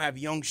like we don't have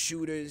young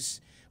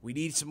shooters. We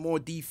need some more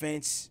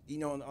defense.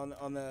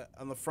 On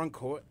the front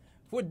court.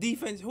 What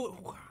defense?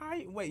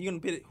 Wait, you're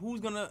gonna pit it? Who's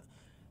gonna?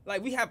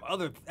 Like, we have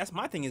other – that's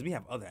my thing is we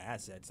have other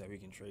assets that we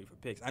can trade for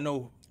picks. I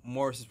know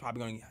Morris is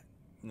probably going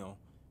to,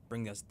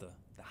 bring us the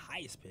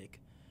highest pick.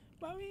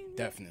 But, I mean –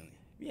 Definitely.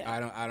 Yeah.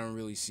 I don't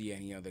really see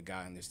any other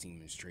guy on this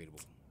team as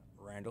tradable.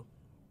 Randall?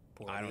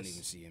 I don't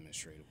even see him as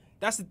tradable.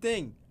 That's the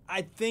thing.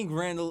 I think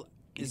Randall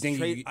is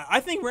tradable.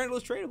 I think Randall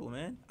is tradable,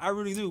 man. I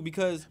really do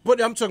because –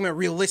 But I'm talking about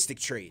realistic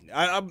trade.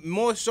 I'm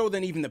more so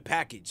than even the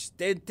package.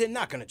 They're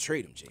not going to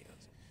trade him, Jay.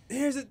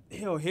 Here's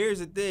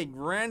the thing.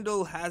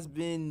 Randall has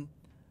been –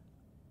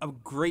 a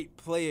great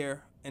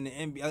player in the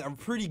NBA, a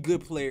pretty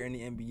good player in the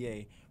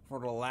NBA for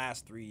the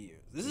last 3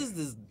 years. This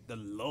is the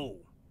low.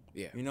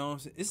 Yeah. You know what I'm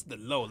saying? It's the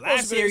low.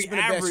 Last year he averaged a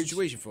bad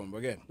situation for him, but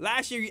again.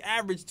 Last year he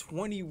averaged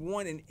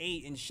 21 and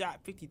 8 and shot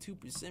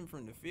 52%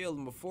 from the field.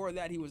 And before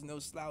that he was no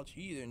slouch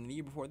either. And the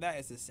year before that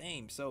it's the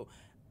same. So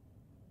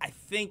I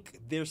think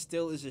there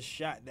still is a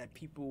shot that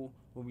people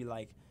will be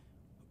like,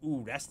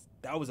 ooh,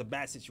 that was a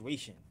bad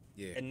situation.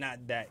 Yeah. And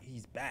not that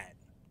he's bad.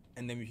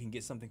 And then we can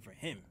get something for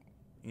him.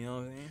 You know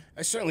what I mean?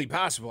 It's certainly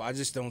possible. I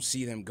just don't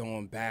see them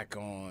going back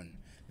on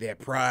their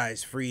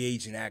prize free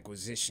agent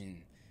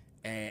acquisition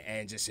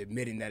and just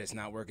admitting that it's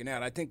not working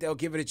out. I think they'll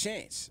give it a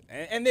chance.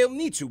 And they'll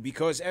need to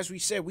because, as we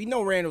said, we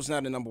know Randall's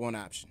not the number one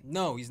option.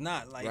 No, he's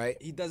not. Like, right?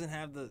 He doesn't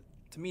have the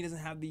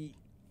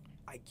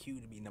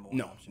IQ to be number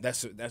one option. No,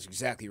 that's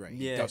exactly right.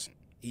 Yeah. He doesn't.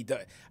 He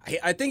does.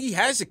 I think he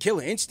has a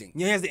killer instinct.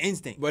 Yeah, he has the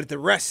instinct. But the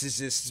rest is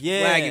just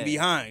lagging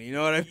behind. You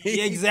know what I mean?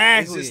 Yeah,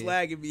 exactly. He's just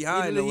lagging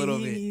behind a little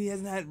bit. He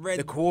hasn't had read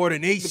the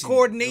coordination.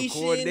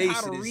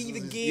 How to read the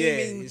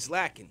game. Yeah, he's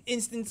lacking.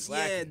 Instance.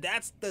 Yeah,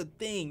 that's the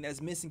thing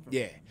that's missing from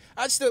him.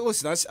 I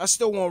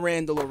still want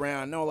Randall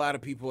around. I know a lot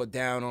of people are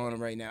down on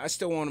him right now. I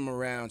still want him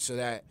around so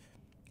that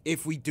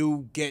if we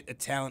do get a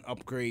talent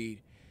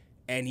upgrade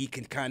and he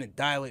can kind of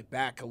dial it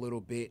back a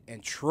little bit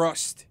and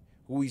trust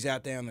who he's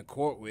out there on the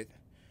court with,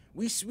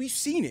 we've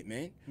seen it,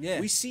 man. Yeah.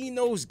 We've seen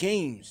those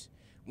games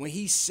when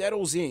he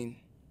settles in,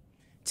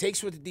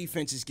 takes what the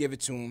defenses give it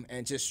to him,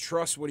 and just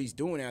trusts what he's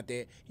doing out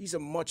there. He's a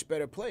much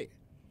better player.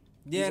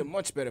 Yeah. He's a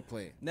much better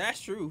player. That's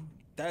true.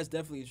 That's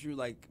definitely true.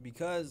 Like,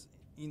 because,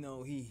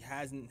 he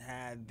hasn't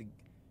had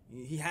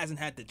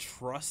the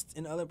trust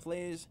in other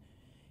players,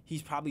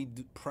 he's probably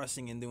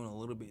pressing and doing a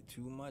little bit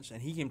too much, and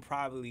he can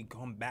probably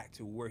come back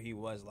to where he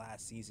was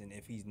last season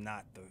if he's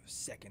not the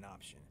second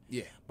option.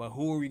 Yeah. But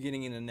who are we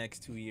getting in the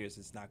next 2 years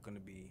that's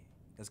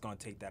going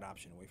to take that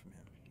option away from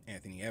him?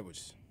 Anthony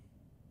Edwards.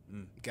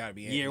 Gotta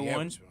be Year Anthony one?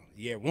 Edwards, bro.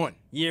 Year one.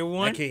 Year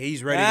one? Okay,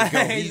 he's ready to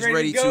go. He's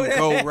ready to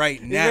go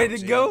right now. He's ready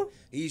to go?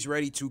 He's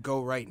ready to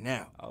go right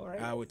now. All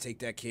right. I would take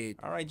that kid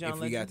All right, John if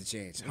we Legend. got the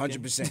chance. Okay.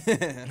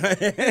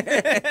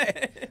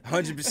 100%.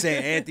 100%.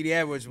 Anthony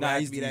Edwards would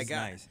have to be that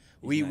guy. Nice.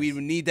 We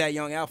would need that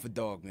young alpha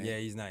dog, man. Yeah,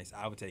 he's nice.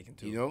 I would take him,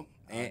 too. You know?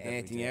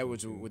 Anthony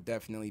Edwards would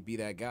definitely be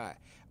that guy.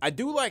 I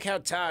do like how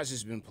Taj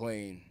has been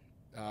playing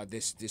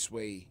this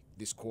way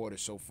this quarter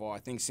so far. I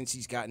think since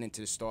he's gotten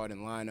into the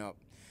starting lineup,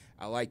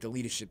 I like the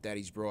leadership that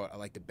he's brought. I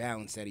like the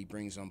balance that he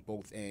brings on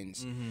both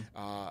ends.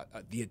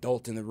 The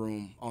adult in the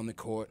room, on the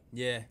court.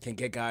 Yeah. Can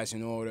get guys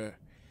in order.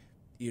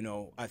 You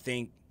know, I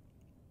think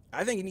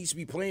he needs to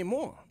be playing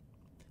more.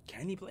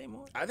 Can he play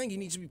more? I think he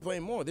needs to be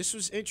playing more. This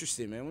was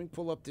interesting, man. Let me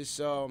pull up this.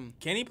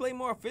 Can he play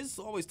more? Fizz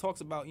always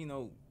talks about,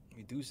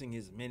 reducing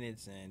his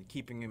minutes and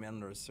keeping him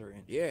under a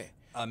certain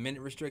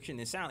minute restriction.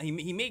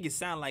 He make it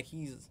sound like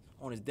he's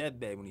on his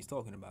deathbed when he's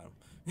talking about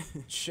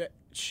him.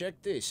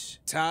 Check this.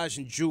 Taj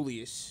and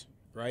Julius,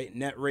 right?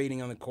 Net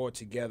rating on the court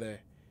together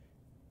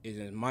is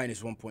a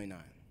minus 1.9.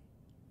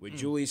 With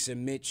Julius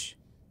and Mitch,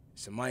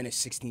 it's a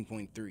minus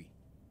 16.3.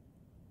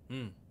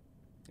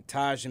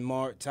 Taj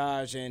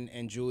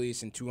and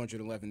Julius in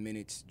 211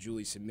 minutes.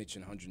 Julius and Mitch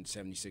in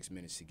 176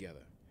 minutes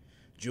together.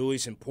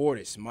 Julius and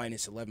Portis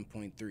minus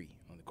 11.3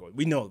 on the court.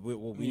 We know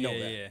we know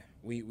that. Yeah.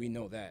 We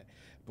know that.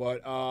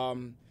 But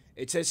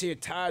it says here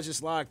Taj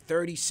has logged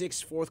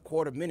 36 fourth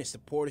quarter minutes. The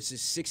Portis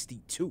is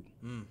 62.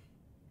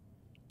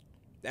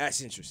 That's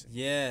interesting.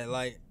 Yeah,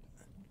 like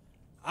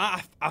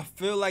I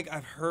feel like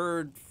I've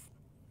heard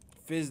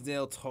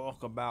Fizdale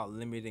talk about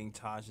limiting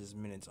Taj's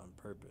minutes on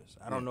purpose.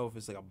 I don't know if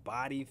it's like a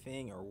body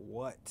thing or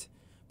what,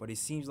 but it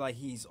seems like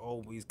he's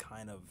always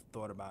kind of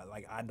thought about it,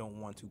 like, I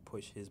don't want to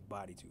push his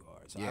body too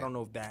hard. So I don't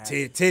know if that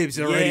Tibbs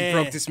already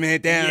broke this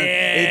man down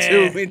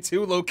in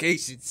two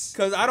locations.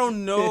 Because I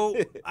don't know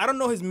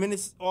his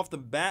minutes off the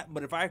bat,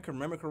 but if I can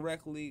remember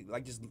correctly,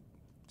 like just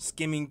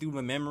skimming through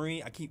my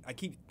memory, I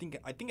think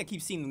I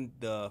keep seeing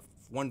the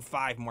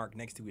 1-5 mark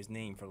next to his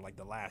name for like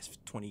the last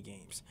 20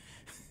 games.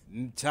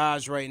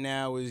 Taj right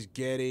now is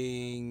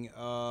getting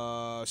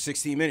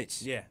 16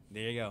 minutes. Yeah,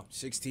 there you go.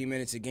 16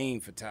 minutes a game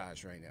for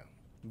Taj right now.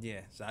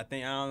 Yeah, so I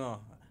don't know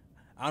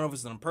if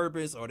it's on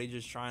purpose or they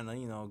just trying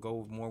to,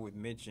 go more with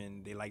Mitch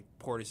and they like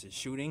Portis'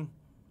 shooting,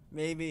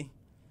 maybe.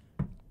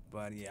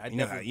 But yeah, you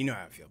know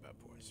how I feel about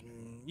Portis,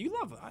 man. You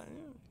love it.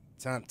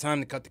 Time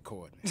to cut the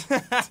cord.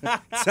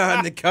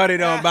 Time to cut it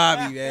on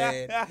Bobby,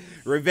 man.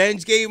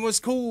 Revenge game was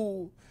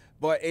cool,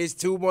 but it's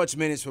too much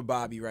minutes for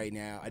Bobby right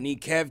now. I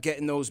need Kev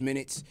getting those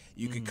minutes.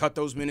 You can cut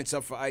those minutes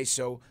up for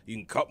ISO. You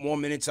can cut more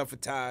minutes up for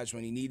Taj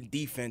when he needed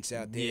defense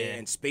out there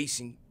and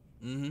spacing.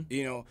 And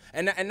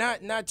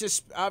not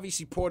just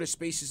obviously Porter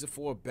spaces the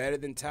floor better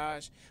than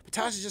Taj, but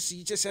Taj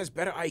he just has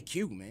better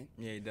IQ, man.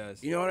 Yeah, he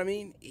does. You know what I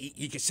mean?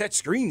 He can set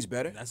screens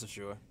better. That's for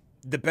sure.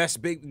 The best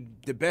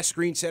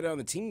screen setter on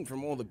the team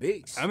from all the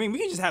bigs. I mean, we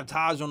can just have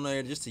Taj on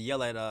there just to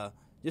yell at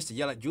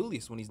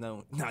Julius when he's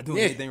not doing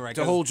anything right.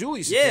 To hold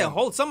Julius. Yeah,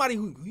 hold somebody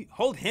who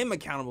hold him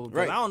accountable.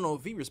 Right. I don't know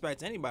if he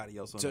respects anybody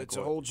else on the court.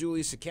 To hold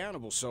Julius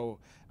accountable. So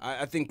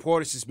I think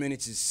Portis'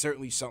 minutes is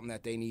certainly something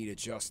that they need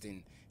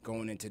adjusting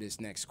going into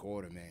this next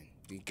quarter, man.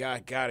 You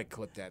gotta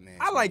clip that, man.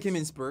 I like him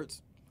in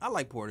spurts. I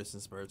like Portis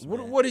in spurts.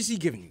 What is he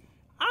giving you?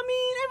 I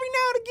mean, every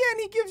now and again,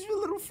 he gives you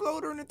a little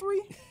floater in the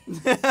three.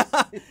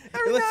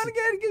 Every now and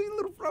again, he gives you a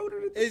little floater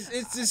in the three.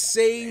 It's the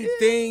same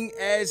thing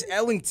as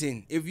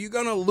Ellington. If you're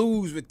going to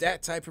lose with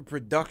that type of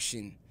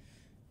production,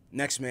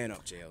 next man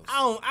up, Jails.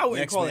 I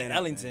wouldn't call it man up,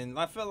 Ellington.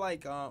 I feel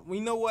like, we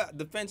know what?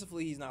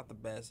 Defensively, he's not the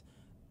best.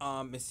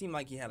 It seemed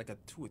like he had like a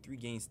 2 or 3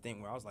 game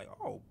stint where I was like,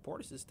 oh,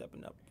 Portis is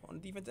stepping up on the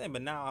defense end,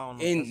 but now I don't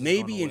know. And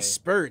maybe in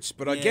spurts,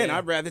 but again,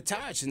 I'd rather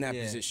Taj in that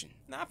position.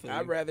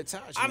 I'd rather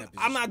Taj in that position.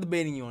 I'm not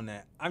debating you on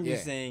that. I'm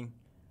just saying,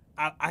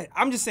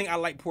 I'm just saying I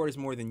like Portis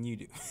more than you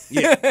do.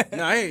 Yeah,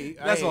 no,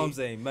 that's all I'm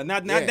saying. But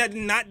not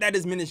that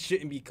his minutes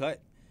shouldn't be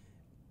cut.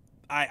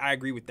 I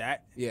agree with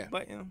that. Yeah,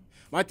 but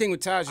my thing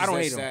with Taj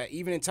is that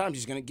even in times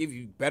he's going to give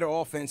you better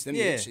offense than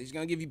Mitch. He's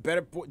going to give you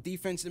better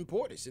defense than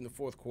Portis in the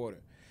fourth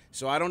quarter.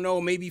 So I don't know.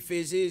 Maybe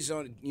Fizz is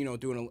on,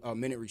 doing a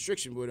minute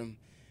restriction with him.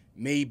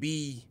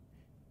 Maybe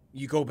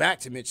you go back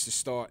to Mitch to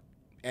start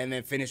and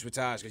then finish with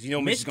Taj because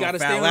Mitch is going to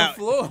foul out.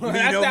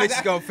 Mitch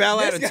is going to foul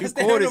out in 2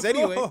 quarters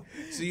anyway.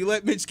 So you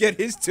let Mitch get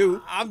his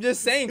 2. I'm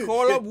just saying,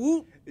 call up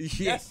Woot.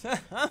 Yes.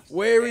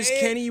 Where is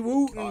Kenny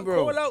Wooten,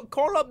 bro?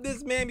 Call up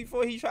this man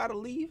before he try to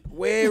leave.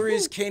 Where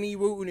is Kenny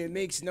Wooten? It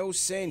makes no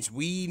sense.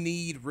 We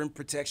need rim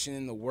protection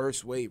in the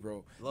worst way,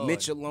 bro. Lord.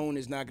 Mitch alone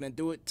is not going to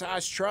do it.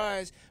 Taj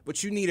tries,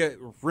 but you need a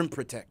rim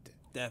protector.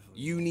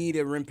 Definitely. You need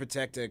a rim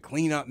protector,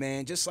 clean up,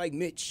 man, just like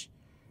Mitch,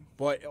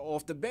 but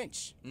off the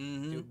bench.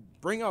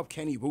 Bring up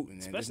Kenny Wooten,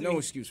 man. There's no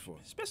excuse for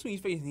it. Especially when he's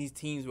facing these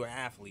teams who are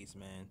athletes,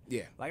 man.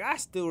 Yeah. Like, I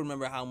still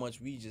remember how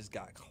much we just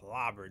got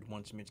clobbered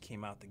once Mitch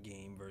came out the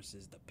game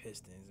versus the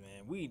Pistons,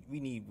 man. We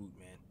need Wooten,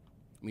 man.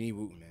 We need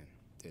Wooten, man.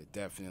 They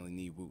definitely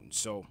need Wooten.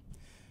 So,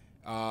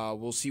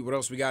 we'll see what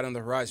else we got on the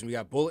horizon. We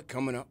got Bullet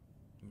coming up.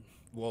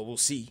 Well, we'll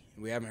see.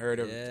 We haven't heard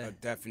of a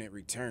definite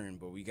return,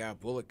 but we got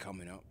Bullock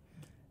coming up.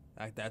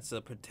 Like, that's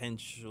a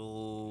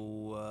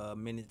potential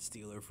minute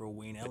stealer for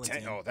Wayne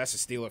Ellington. Oh, that's a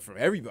stealer from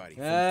everybody.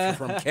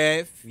 From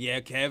Kev.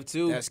 Yeah, Kev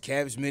too. That's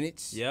Kev's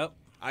minutes. Yep.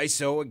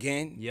 ISO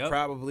again. Yep.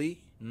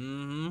 Probably.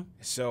 Mm-hmm.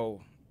 So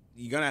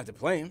you're gonna have to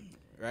play him,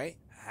 right?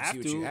 Have see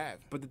what to. you have.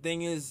 But the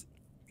thing is,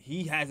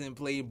 he hasn't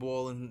played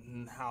ball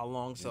in how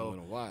long? So in a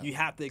little while. You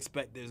have to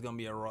expect there's gonna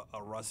be a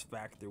rust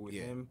factor with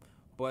him.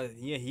 But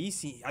yeah,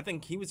 I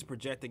think he was a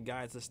projected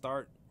guy to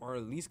start or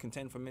at least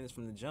contend for minutes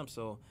from the jump.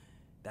 So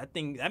that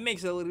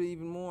makes it a little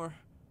even more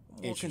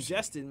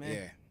congested,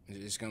 man. Yeah,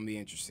 it's gonna be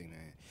interesting,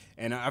 man.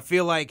 And I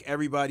feel like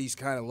everybody's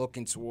kind of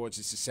looking towards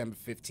this December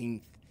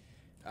 15th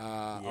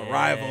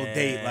arrival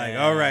date. Like,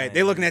 all right,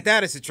 they're looking at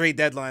that as a trade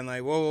deadline.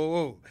 Like,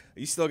 whoa,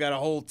 you still got a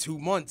whole 2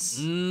 months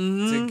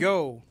to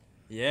go.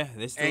 Yeah,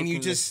 they still and you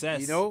just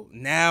assess.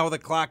 Now the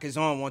clock is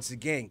on once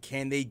again.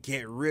 Can they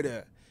get rid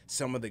of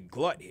some of the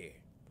glut here?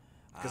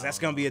 Because that's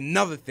going to be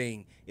another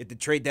thing if the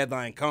trade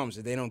deadline comes,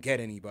 if they don't get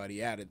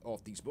anybody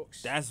off these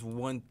books. That's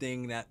one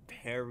thing that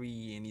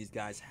Perry and these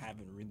guys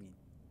haven't really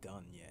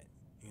done yet.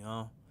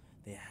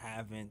 They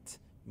haven't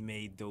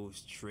made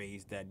those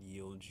trades that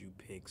yield you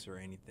picks or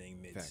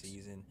anything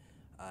mid-season.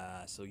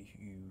 So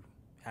you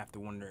have to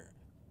wonder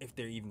if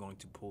they're even going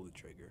to pull the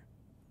trigger.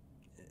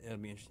 It'll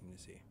be interesting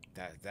to see.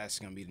 That's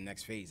going to be the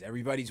next phase.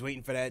 Everybody's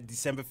waiting for that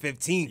December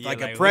 15th,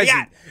 like a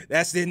present.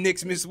 That's their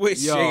Knicks miss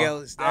wish, Jay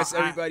Ellis. That's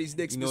everybody's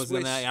Knicks miss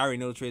wish. I already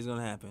know the trade's going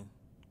to happen.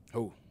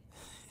 Who?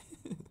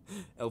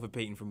 Elfrid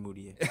Payton for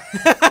Moutier.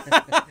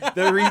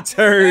 The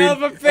return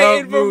Elfrid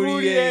Payton of for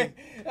Moutier.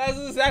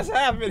 That's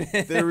happening.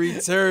 The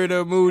return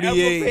of Moutier.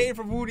 Elfrid Payton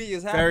for Moutier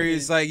is happening.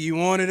 Perry's like, you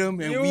wanted him,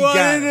 and we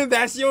got him.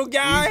 That's your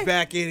guy? He's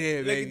back in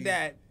here, baby. Look at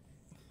that.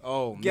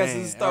 Oh, Guess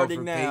man. who's starting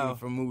Elfrid now? Payton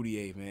from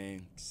Moutier,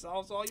 man.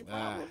 Solves all your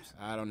problems.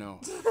 I don't know.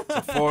 So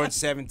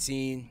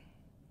 4-17.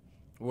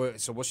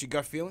 So what's your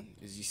gut feeling?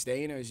 Is he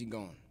staying or is he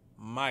going?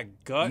 My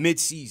gut?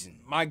 Mid-season.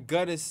 My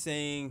gut is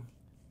saying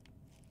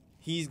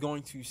he's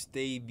going to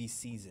stay the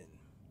season.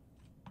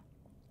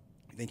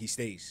 I think he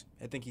stays.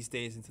 I think he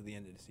stays until the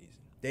end of the season.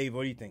 Dave,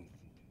 what do you think?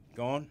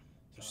 Gone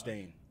or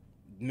staying?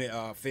 Fizz.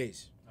 Oh,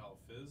 Fizz?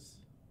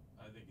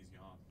 I think he's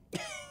gone.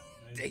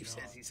 Dave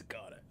says he's a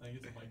goner. I think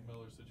it's a Mike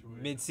Miller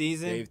situation.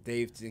 Mid-season?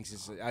 Dave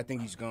thinks I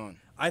think he's gone.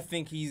 I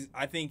think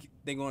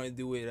they're going to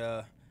do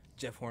it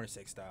Jeff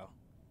Hornacek style.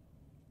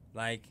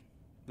 Like,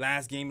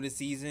 last game of the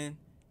season,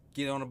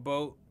 get on a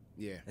boat.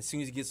 Yeah. As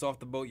soon as he gets off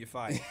the boat, you're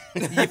fired.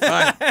 You're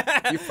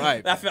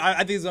fired. I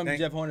think it's going to be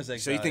Jeff Hornacek style.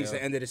 So you think it's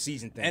the end of the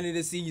season thing? End of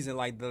the season.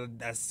 Like,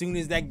 as soon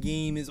as that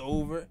game is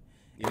over,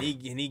 and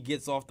he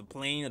gets off the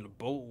plane or the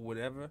boat or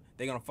whatever,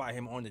 they're going to fire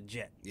him on the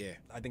jet. Yeah.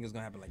 I think it's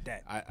going to happen like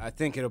that. I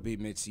think it'll be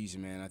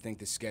mid-season, man. I think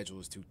the schedule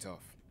is too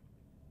tough.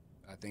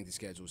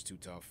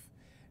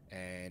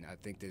 And I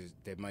think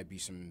there might be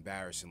some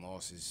embarrassing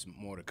losses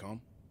more to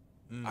come.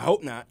 I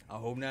hope not. I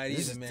hope not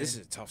either, man. This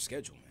is a tough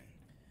schedule, man.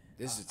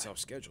 This is a tough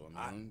schedule.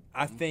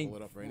 I think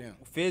pull it up right now.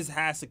 Fizz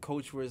has to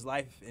coach for his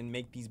life and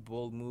make these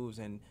bold moves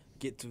and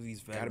get to these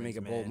veterans. Got to make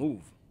a bold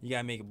move. You got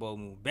to make a bold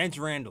move. Bench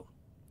Randall.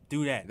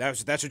 Do that.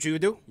 That's what you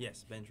would do?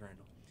 Yes, bench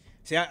Randall.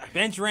 See,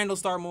 bench Randall,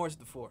 start Morris at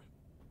the 4.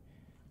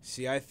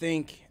 See, I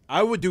think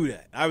I would do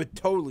that. I would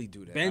totally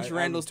do that. Bench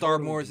Randall,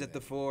 start Morris at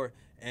the 4,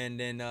 and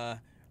then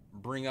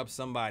bring up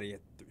somebody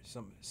at 3.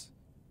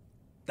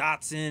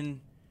 Dotson.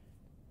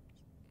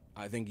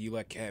 I think you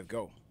let Kev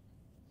go.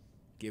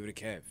 Give it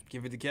to Kev.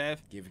 Give it to Kev?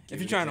 If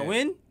you're trying to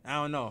win, I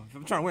don't know. If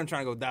I'm trying to win, I'm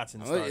trying to go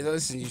Dotson.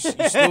 Listen, you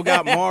still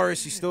got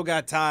Morris. You still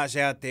got Taj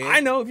out there.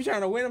 I know. If you're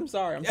trying to win, I'm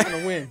sorry. I'm trying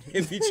to win.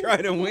 If you try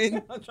to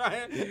win? I'm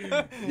trying.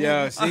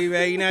 Yo, see,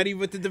 man, you're not even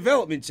with the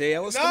development, Jay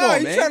Ellis. No, come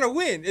on, you're trying to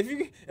win. If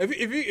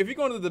you're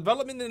going to the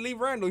development and leave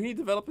Randall, you need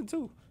development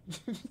too.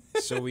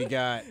 So we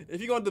got...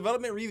 If you're going to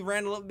development, leave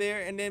Randall up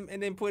there and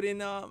then put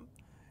in...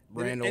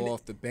 Randall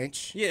off the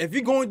bench? Yeah, if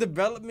you're going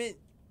development,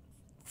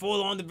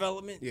 full-on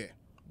development,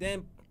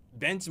 then...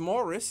 bench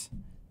Morris,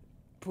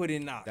 put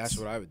in Knox. That's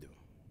what I would do.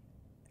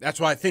 That's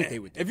what I think they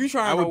would do. If you're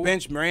trying I would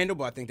bench Randall,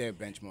 but I think they would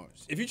bench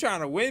Morris. If you're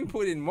trying to win,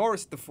 put in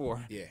Morris at the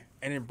 4. Yeah.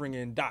 And then bring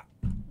in Dot.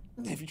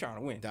 If you're trying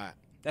to win. Dot.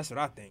 That's what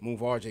I think.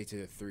 Move RJ to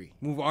the 3.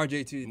 Move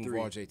RJ to the 3. Move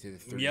RJ to the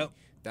 3. Yep.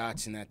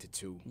 Dotson at the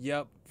 2.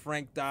 Yep.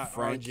 Frank,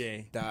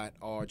 RJ. Dot,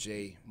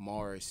 RJ,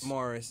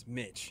 Morris.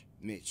 Mitch.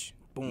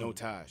 Boom. No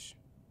Taj.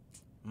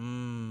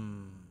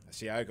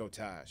 See, I go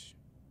Taj.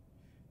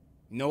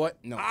 You know what?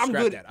 No,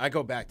 scrap that. I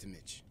go back to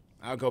Mitch.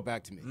 I'll go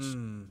back to Mitch.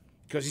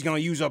 Because he's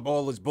going to use up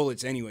all his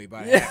bullets anyway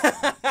by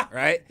half,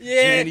 right?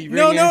 Yeah.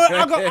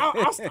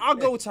 I'll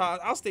go Taj.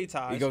 I'll stay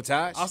Taj. You go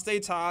Taj? I'll stay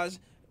Taj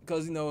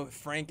because,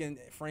 Frank and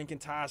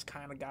Taj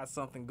kind of got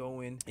something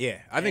going.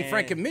 Yeah. I think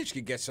Frank and Mitch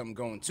could get something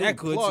going, too. That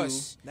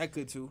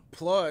could, too.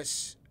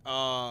 Plus,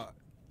 the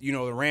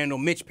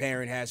Randall-Mitch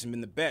pairing hasn't been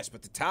the best,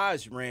 but the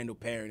Taj-Randall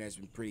pairing has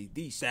been pretty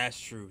decent.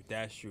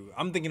 That's true.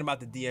 I'm thinking about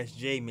the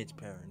DSJ-Mitch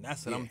pairing.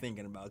 That's what I'm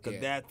thinking about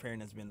because that pairing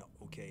has been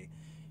okay.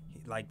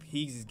 Like,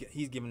 he's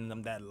giving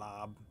them that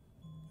lob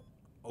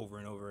over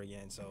and over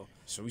again. So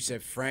we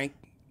said Frank,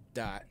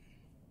 Dot,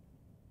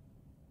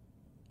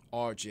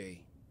 RJ,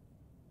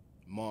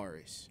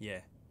 Morris,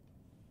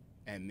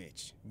 and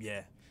Mitch.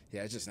 Yeah,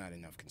 it's just not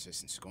enough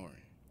consistent scoring.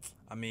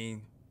 I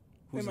mean,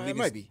 it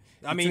might be.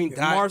 I mean,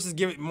 Morris is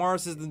the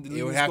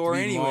leading scorer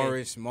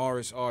anyway.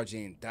 Morris,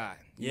 RJ, and Doc.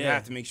 You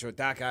have to make sure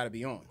Doc got to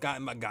be on.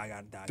 My guy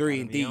got Doc.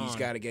 3 and D, he's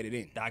got to get it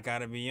in. Doc got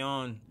to be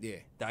on. Yeah,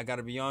 Doc got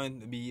to be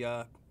on. To be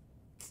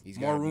he's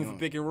more room for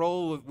pick and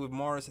roll with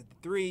Morris at the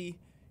 3.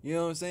 You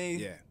know what I'm saying?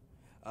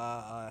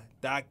 Yeah.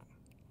 Doc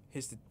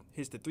hits the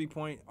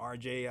 3-point.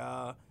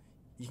 RJ,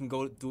 he can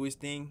go do his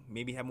thing.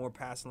 Maybe have more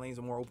passing lanes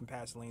or more open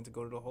passing lanes to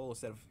go to the hole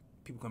instead of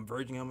people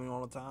converging him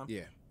all the time.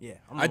 Yeah.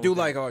 I do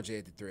like RJ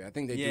at the 3. I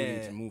think they do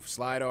need to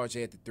slide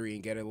RJ at the 3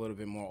 and get a little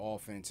bit more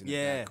offense in the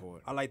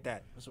backcourt. I like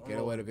that. Get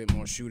a little bit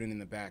more shooting in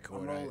the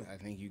backcourt. I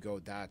think you go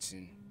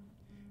Dotson,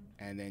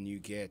 and then you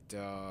get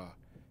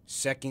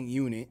second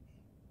unit.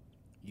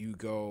 You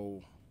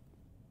go.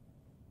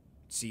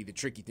 See, the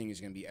tricky thing is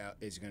going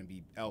to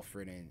be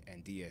Alfred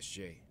and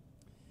DSJ.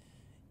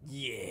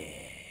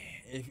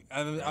 Yeah.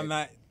 I'm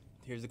not.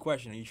 Here's the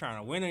question: are you trying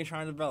to win or are you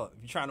trying to develop?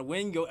 If you're trying to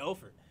win, go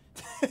Alfred.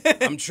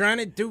 I'm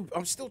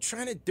still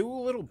trying to do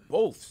a little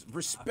both.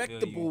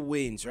 Respectable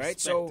wins, right?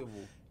 So,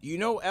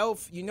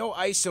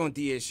 ISO and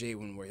DSJ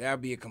wouldn't work. That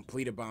would be a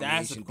complete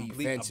abomination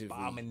defensively.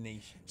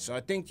 Abomination. So I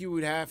think you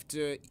would have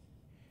to.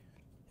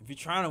 If you're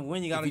trying to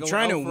win, you got to go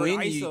Alfred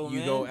ISO,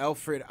 you go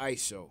Alfred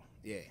ISO.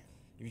 Yeah.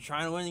 If you're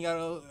trying to win, you got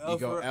to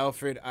go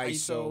Alfred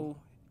ISO.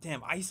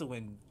 Damn, ISO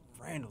and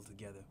Randall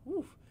together.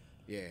 Woo.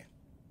 Yeah.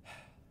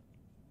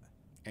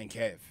 And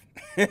Kev.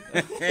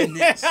 And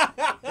Knicks.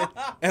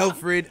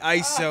 Alfred,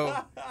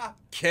 ISO,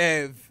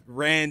 Kev,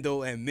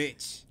 Randall, and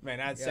Mitch. Man,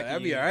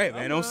 that'd be all right,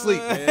 man. Don't sleep,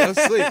 man. Don't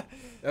sleep.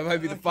 That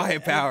might be the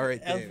firepower right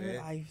there, Alfred,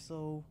 man.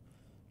 ISO,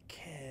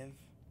 Kev.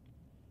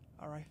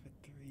 All right for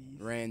 3s.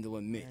 Randall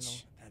and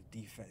Mitch. That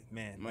defense,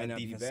 man. Might not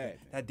be bad.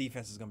 That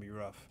defense is going to be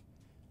rough.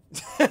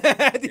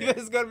 That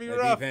defense is going to be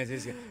rough.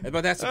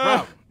 But that's the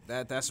problem.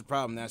 That's the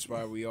problem. That's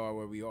why we are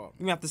where we are.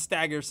 You have to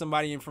stagger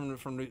somebody in from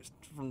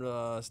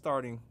the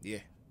starting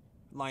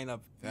lineup.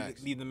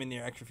 Facts. Leave them in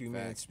there extra few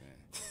minutes.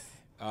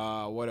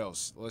 Man. What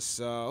else? Let's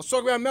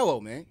talk about Melo,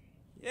 man.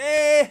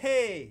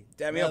 Yay!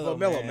 Damn me up for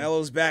Melo.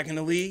 Melo's back in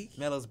the league.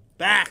 Melo's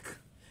back.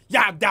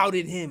 Y'all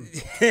doubted him.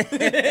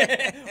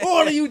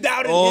 All of you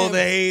doubted him. All the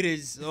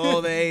haters.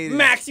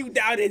 Max, you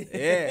doubted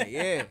him.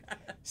 Yeah.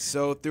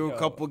 So through a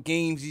couple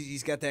games,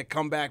 he's got that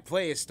comeback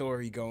player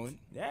story going.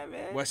 Yeah,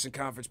 man. Western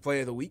Conference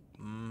Player of the Week.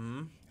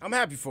 Mm-hmm. I'm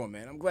happy for him,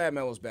 man. I'm glad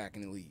Melo's back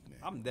in the league, man.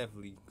 I'm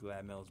definitely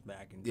glad Melo's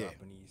back and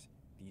dropping these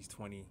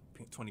 20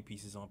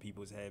 pieces on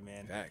people's head,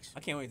 man. Facts.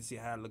 I can't wait to see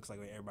how it looks like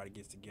when everybody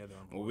gets together.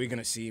 Well, we're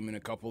gonna see him in a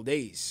couple of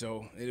days,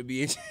 so it'll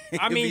be.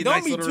 Don't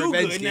be too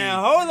good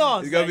now. Hold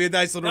on. It's gonna be a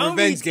nice little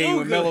revenge game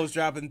when Melo's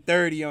dropping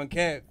 30 on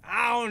Cap.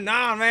 I don't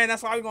know, man.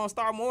 That's why we're gonna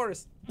start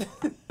Morris.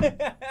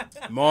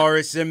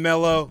 Morris and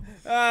Melo,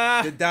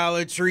 the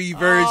Dollar Tree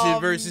version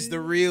versus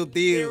the real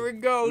deal. Here we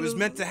go. It was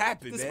meant to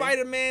happen. The man.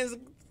 Spider-Man's.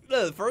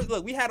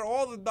 Look, we had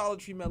all the Dollar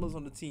Tree Melos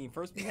on the team.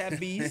 First we had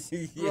Beast,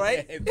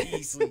 right?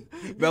 Beasley.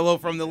 Melo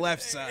from the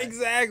left side.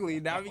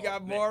 Exactly. Now we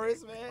got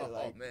Morris, man.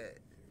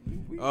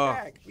 Man. We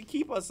back. We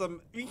keep us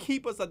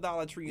a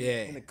Dollar Tree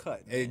in the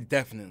cut.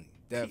 Definitely.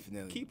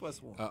 Keep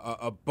us one.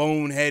 A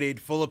boneheaded,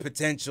 full of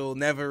potential,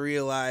 never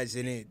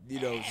realizing it.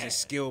 Just a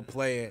skilled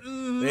player.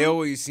 Mm-hmm. They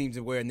always seem to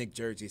wear a Knicks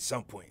jersey at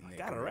some point in their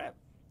Got a rap.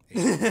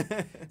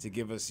 to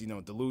give us,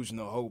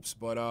 delusional hopes.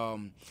 But,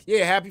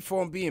 happy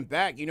for him being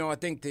back. I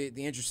think the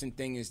interesting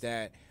thing is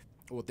that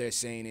what they're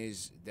saying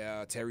is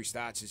that Terry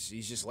Stotts,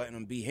 he's just letting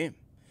him be him.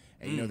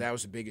 And, that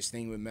was the biggest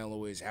thing with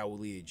Melo is how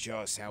will he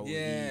adjust, how will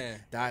he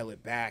dial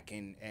it back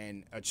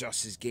and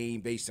adjust his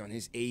game based on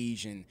his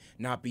age and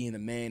not being the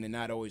man and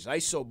not always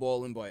ISO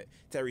balling. But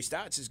Terry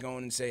Stotts is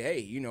going and say, hey,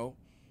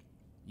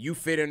 you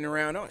fit in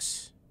around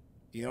us.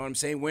 You know what I'm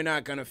saying? We're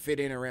not going to fit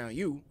in around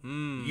you.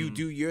 You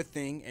do your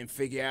thing and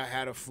figure out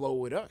how to flow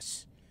with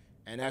us.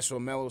 And that's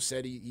what Melo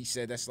said. He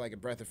said that's like a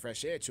breath of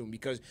fresh air to him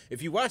because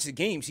if you watch the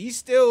games, he's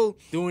still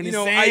doing his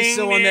thing,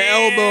 ISO on the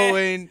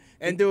elbow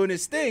and doing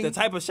his thing. The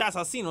type of shots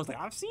I've seen, I was like,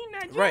 I've seen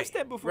that jump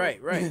step before.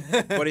 Right.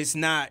 But it's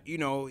not,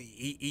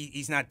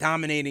 he's not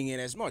dominating it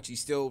as much. He's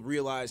still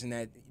realizing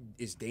that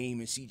it's Dame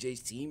and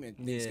CJ's team and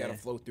he's got to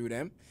flow through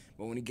them.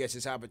 But when he gets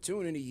his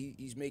opportunity,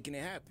 he's making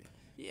it happen.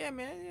 Yeah,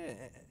 man. Yeah.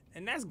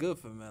 And that's good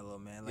for Melo,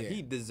 man.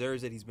 He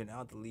deserves it. He's been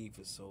out the league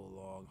for so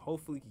long.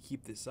 Hopefully he can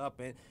keep this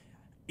up. And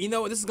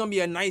this is going to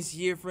be a nice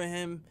year for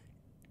him.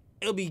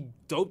 It'll be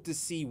dope to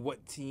see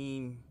what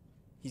team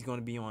he's going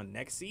to be on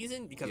next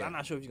season because I'm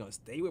not sure if he's going to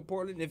stay with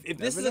Portland. If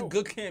this is a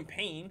good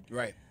campaign,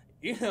 right?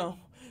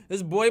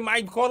 This boy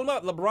might call him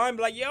up. LeBron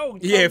be like, yo.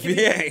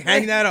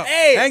 Hang that up.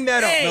 Hang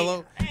that up,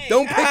 Melo.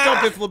 Don't pick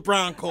up if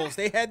LeBron calls.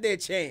 They had their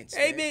chance.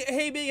 Big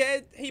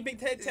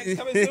head text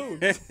coming soon.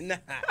 Nah.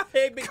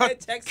 Big head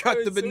text cut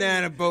coming the soon.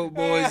 banana boat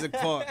boys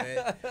apart,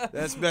 man.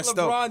 That's messed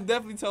up. LeBron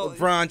definitely told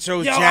LeBron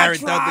chose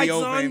Jared Dudley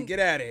over son. him. Get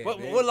out of here.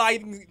 What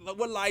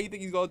lie you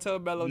think he's going to tell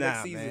Melo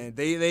next season? Man.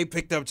 They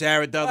picked up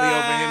Jared Dudley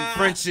over him.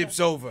 Friendship's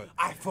over.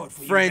 I fought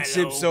for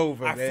Friendship's you,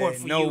 over,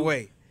 man. No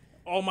way.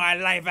 all my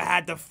life I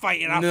had to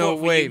fight and I No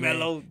fought way, for you,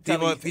 Melo.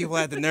 man. People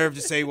had the nerve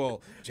to say,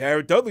 well,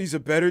 Jared Dudley's a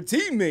better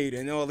teammate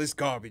and all this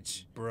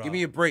garbage. Bro. Give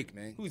me a break,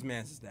 man. Whose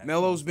man's is that?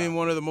 Melo's been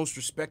one of the most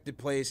respected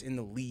players in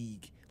the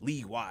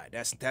league-wide.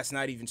 That's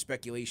not even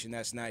speculation.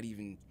 That's not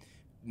even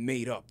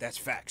made up. That's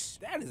facts.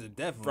 That is a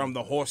definitely. From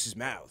the horses'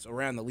 mouths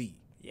around the league.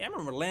 Yeah, I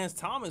remember Lance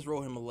Thomas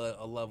wrote him a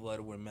love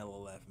letter when Melo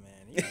left, man.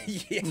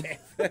 Yeah.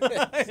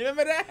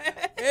 Remember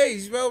that? Hey,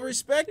 he's well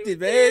respected,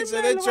 man. So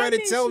they're Melo, trying I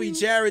to tell miss me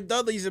you. Jared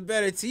Dudley's a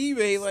better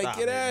teammate. Like, Stop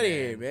get it, out of man.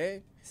 here,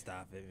 man.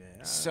 Stop it,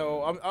 man.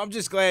 So I'm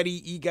just glad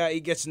he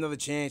gets another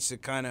chance to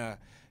kind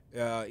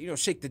of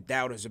shake the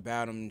doubters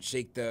about him,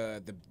 shake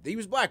the he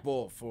was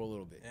blackballed for a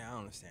little bit. Yeah, I don't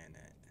understand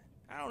that.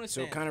 I don't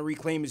So understand. kind of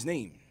reclaim his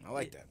name. I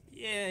like that.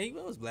 Yeah, he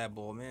was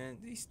blackball, man.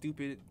 These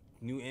stupid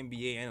new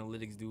NBA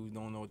analytics dudes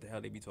don't know what the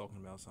hell they be talking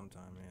about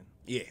sometimes, man.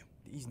 Yeah.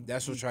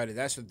 That's what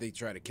they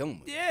try to kill him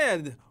with. Yeah.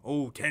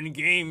 10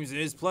 games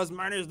is plus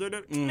minus.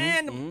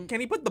 Man, can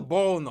he put the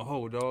ball in the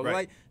hole, dog? Right.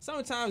 Like,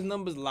 sometimes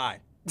numbers lie.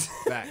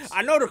 Facts.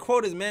 I know the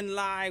quote is men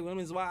lie,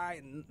 women's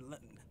lie,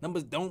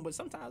 numbers don't, but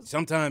sometimes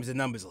the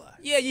numbers lie.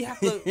 yeah, you have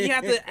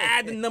to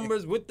add the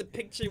numbers with the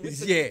picture. With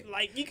the,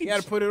 like you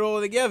got to put it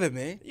all together,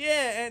 man.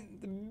 Yeah, and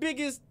the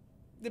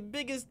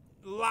biggest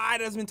lie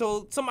that's been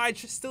told. Somebody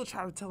still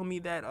try to tell me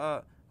that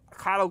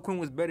Kyle Quinn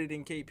was better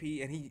than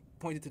KP, and he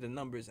pointed to the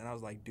numbers, and I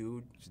was like,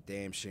 dude, It's a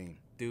damn shame.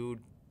 dude,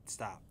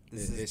 stop.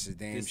 It's a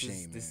damn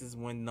shame, This man. is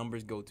when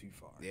numbers go too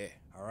far. Yeah.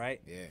 All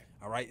right. Yeah.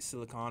 All right,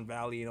 Silicon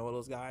Valley and all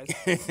those guys.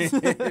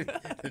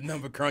 The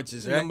number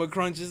crunches, right? Number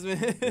crunches, man.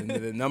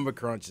 the number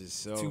crunches.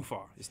 So Too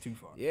far. It's too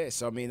far. Yeah,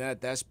 so I mean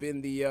that's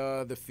been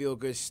the feel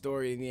good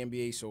story in the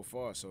NBA so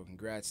far. So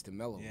congrats to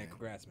Melo. Yeah, man.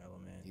 congrats, Melo,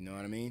 man. You know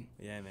what I mean?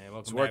 Yeah, man. Welcome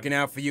It's working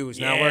out for you. It's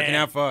not Yeah. working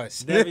out for us.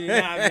 Definitely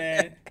not,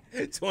 man.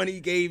 20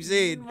 games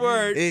in.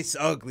 Word. It's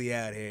ugly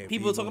out here.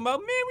 People talking about,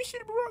 man, we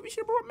should have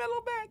brought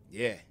Melo back.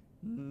 Yeah.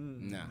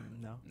 No.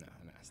 No.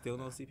 Still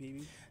no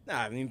CPV. Nah,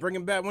 I mean bring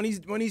him back when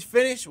he's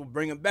finished. We'll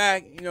bring him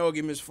back. You know,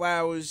 give him his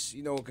flowers.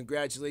 You know,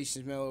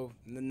 congratulations, Melo.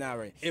 Nah,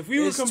 right. If we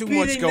were There's too much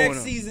competing going next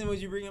on. season,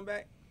 would you bring him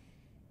back?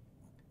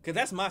 Because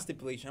that's my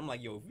stipulation. I'm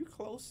like, yo,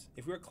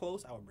 if we're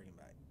close, I would bring him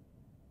back.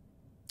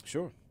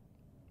 Sure.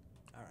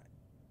 All right.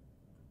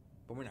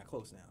 But we're not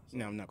close now. So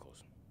No, I'm not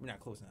close. We're not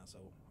close now, so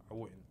I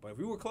wouldn't. But if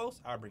we were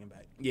close, I would bring him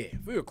back. Yeah,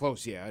 if we were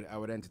close, yeah, I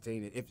would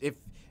entertain it.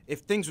 If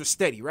things were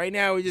steady, right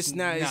now it's just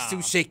not. It's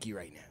too shaky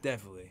right now.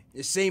 Definitely.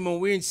 The same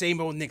old. We're in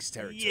same old Knicks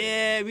territory.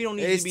 Yeah, we don't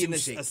need It's to be in too a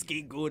shaky.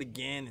 scapegoat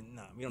again. And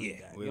nah, we don't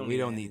need that. We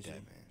don't need that,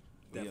 man.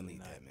 We don't Definitely need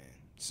not. that, man.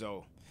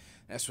 So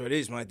that's what it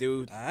is, my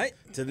dude. All right.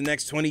 To the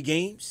next 20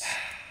 games,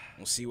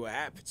 we'll see what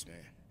happens, man.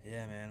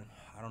 Yeah, man.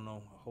 I don't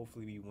know.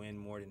 Hopefully we win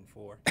more than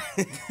 4.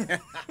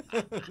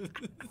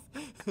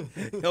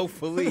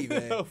 Hopefully,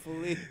 man.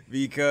 Hopefully.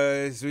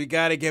 Because we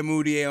got to get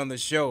Moutier on the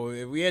show.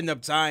 If we end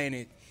up tying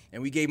it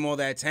and we gave him all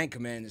that tank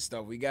command and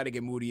stuff, we got to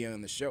get Moutier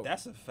on the show.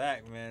 That's a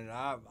fact, man.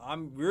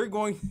 We're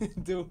going to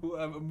do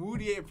a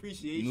Moutier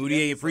appreciation.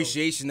 Moutier episode.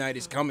 appreciation night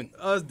is coming.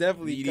 Us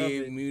definitely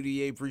coming.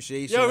 Moutier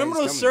appreciation Yo, night remember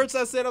is those coming. shirts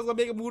I said I was gonna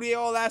make a Moutier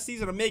all last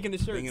season? I'm making the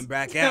shirts. Bring 'em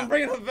back out. I'm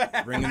bringing them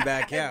back. Bring 'em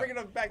back out. Bringing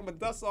them back. I'm gonna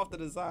dust off to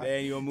the side.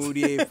 Annual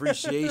Moutier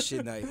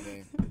appreciation night,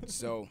 man.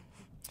 So,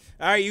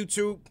 all right,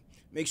 YouTube.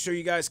 Make sure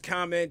you guys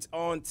comment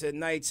on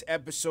tonight's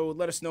episode.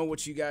 Let us know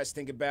what you guys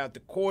think about the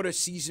quarter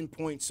season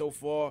point so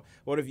far.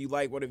 What have you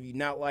liked? What have you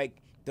not liked?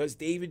 Does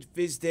David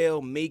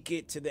Fizdale make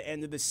it to the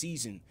end of the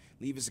season?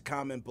 Leave us a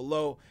comment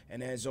below.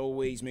 And as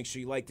always, make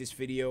sure you like this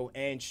video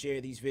and share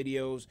these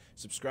videos.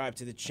 Subscribe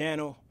to the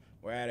channel.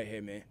 We're out of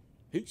here, man.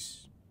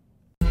 Peace.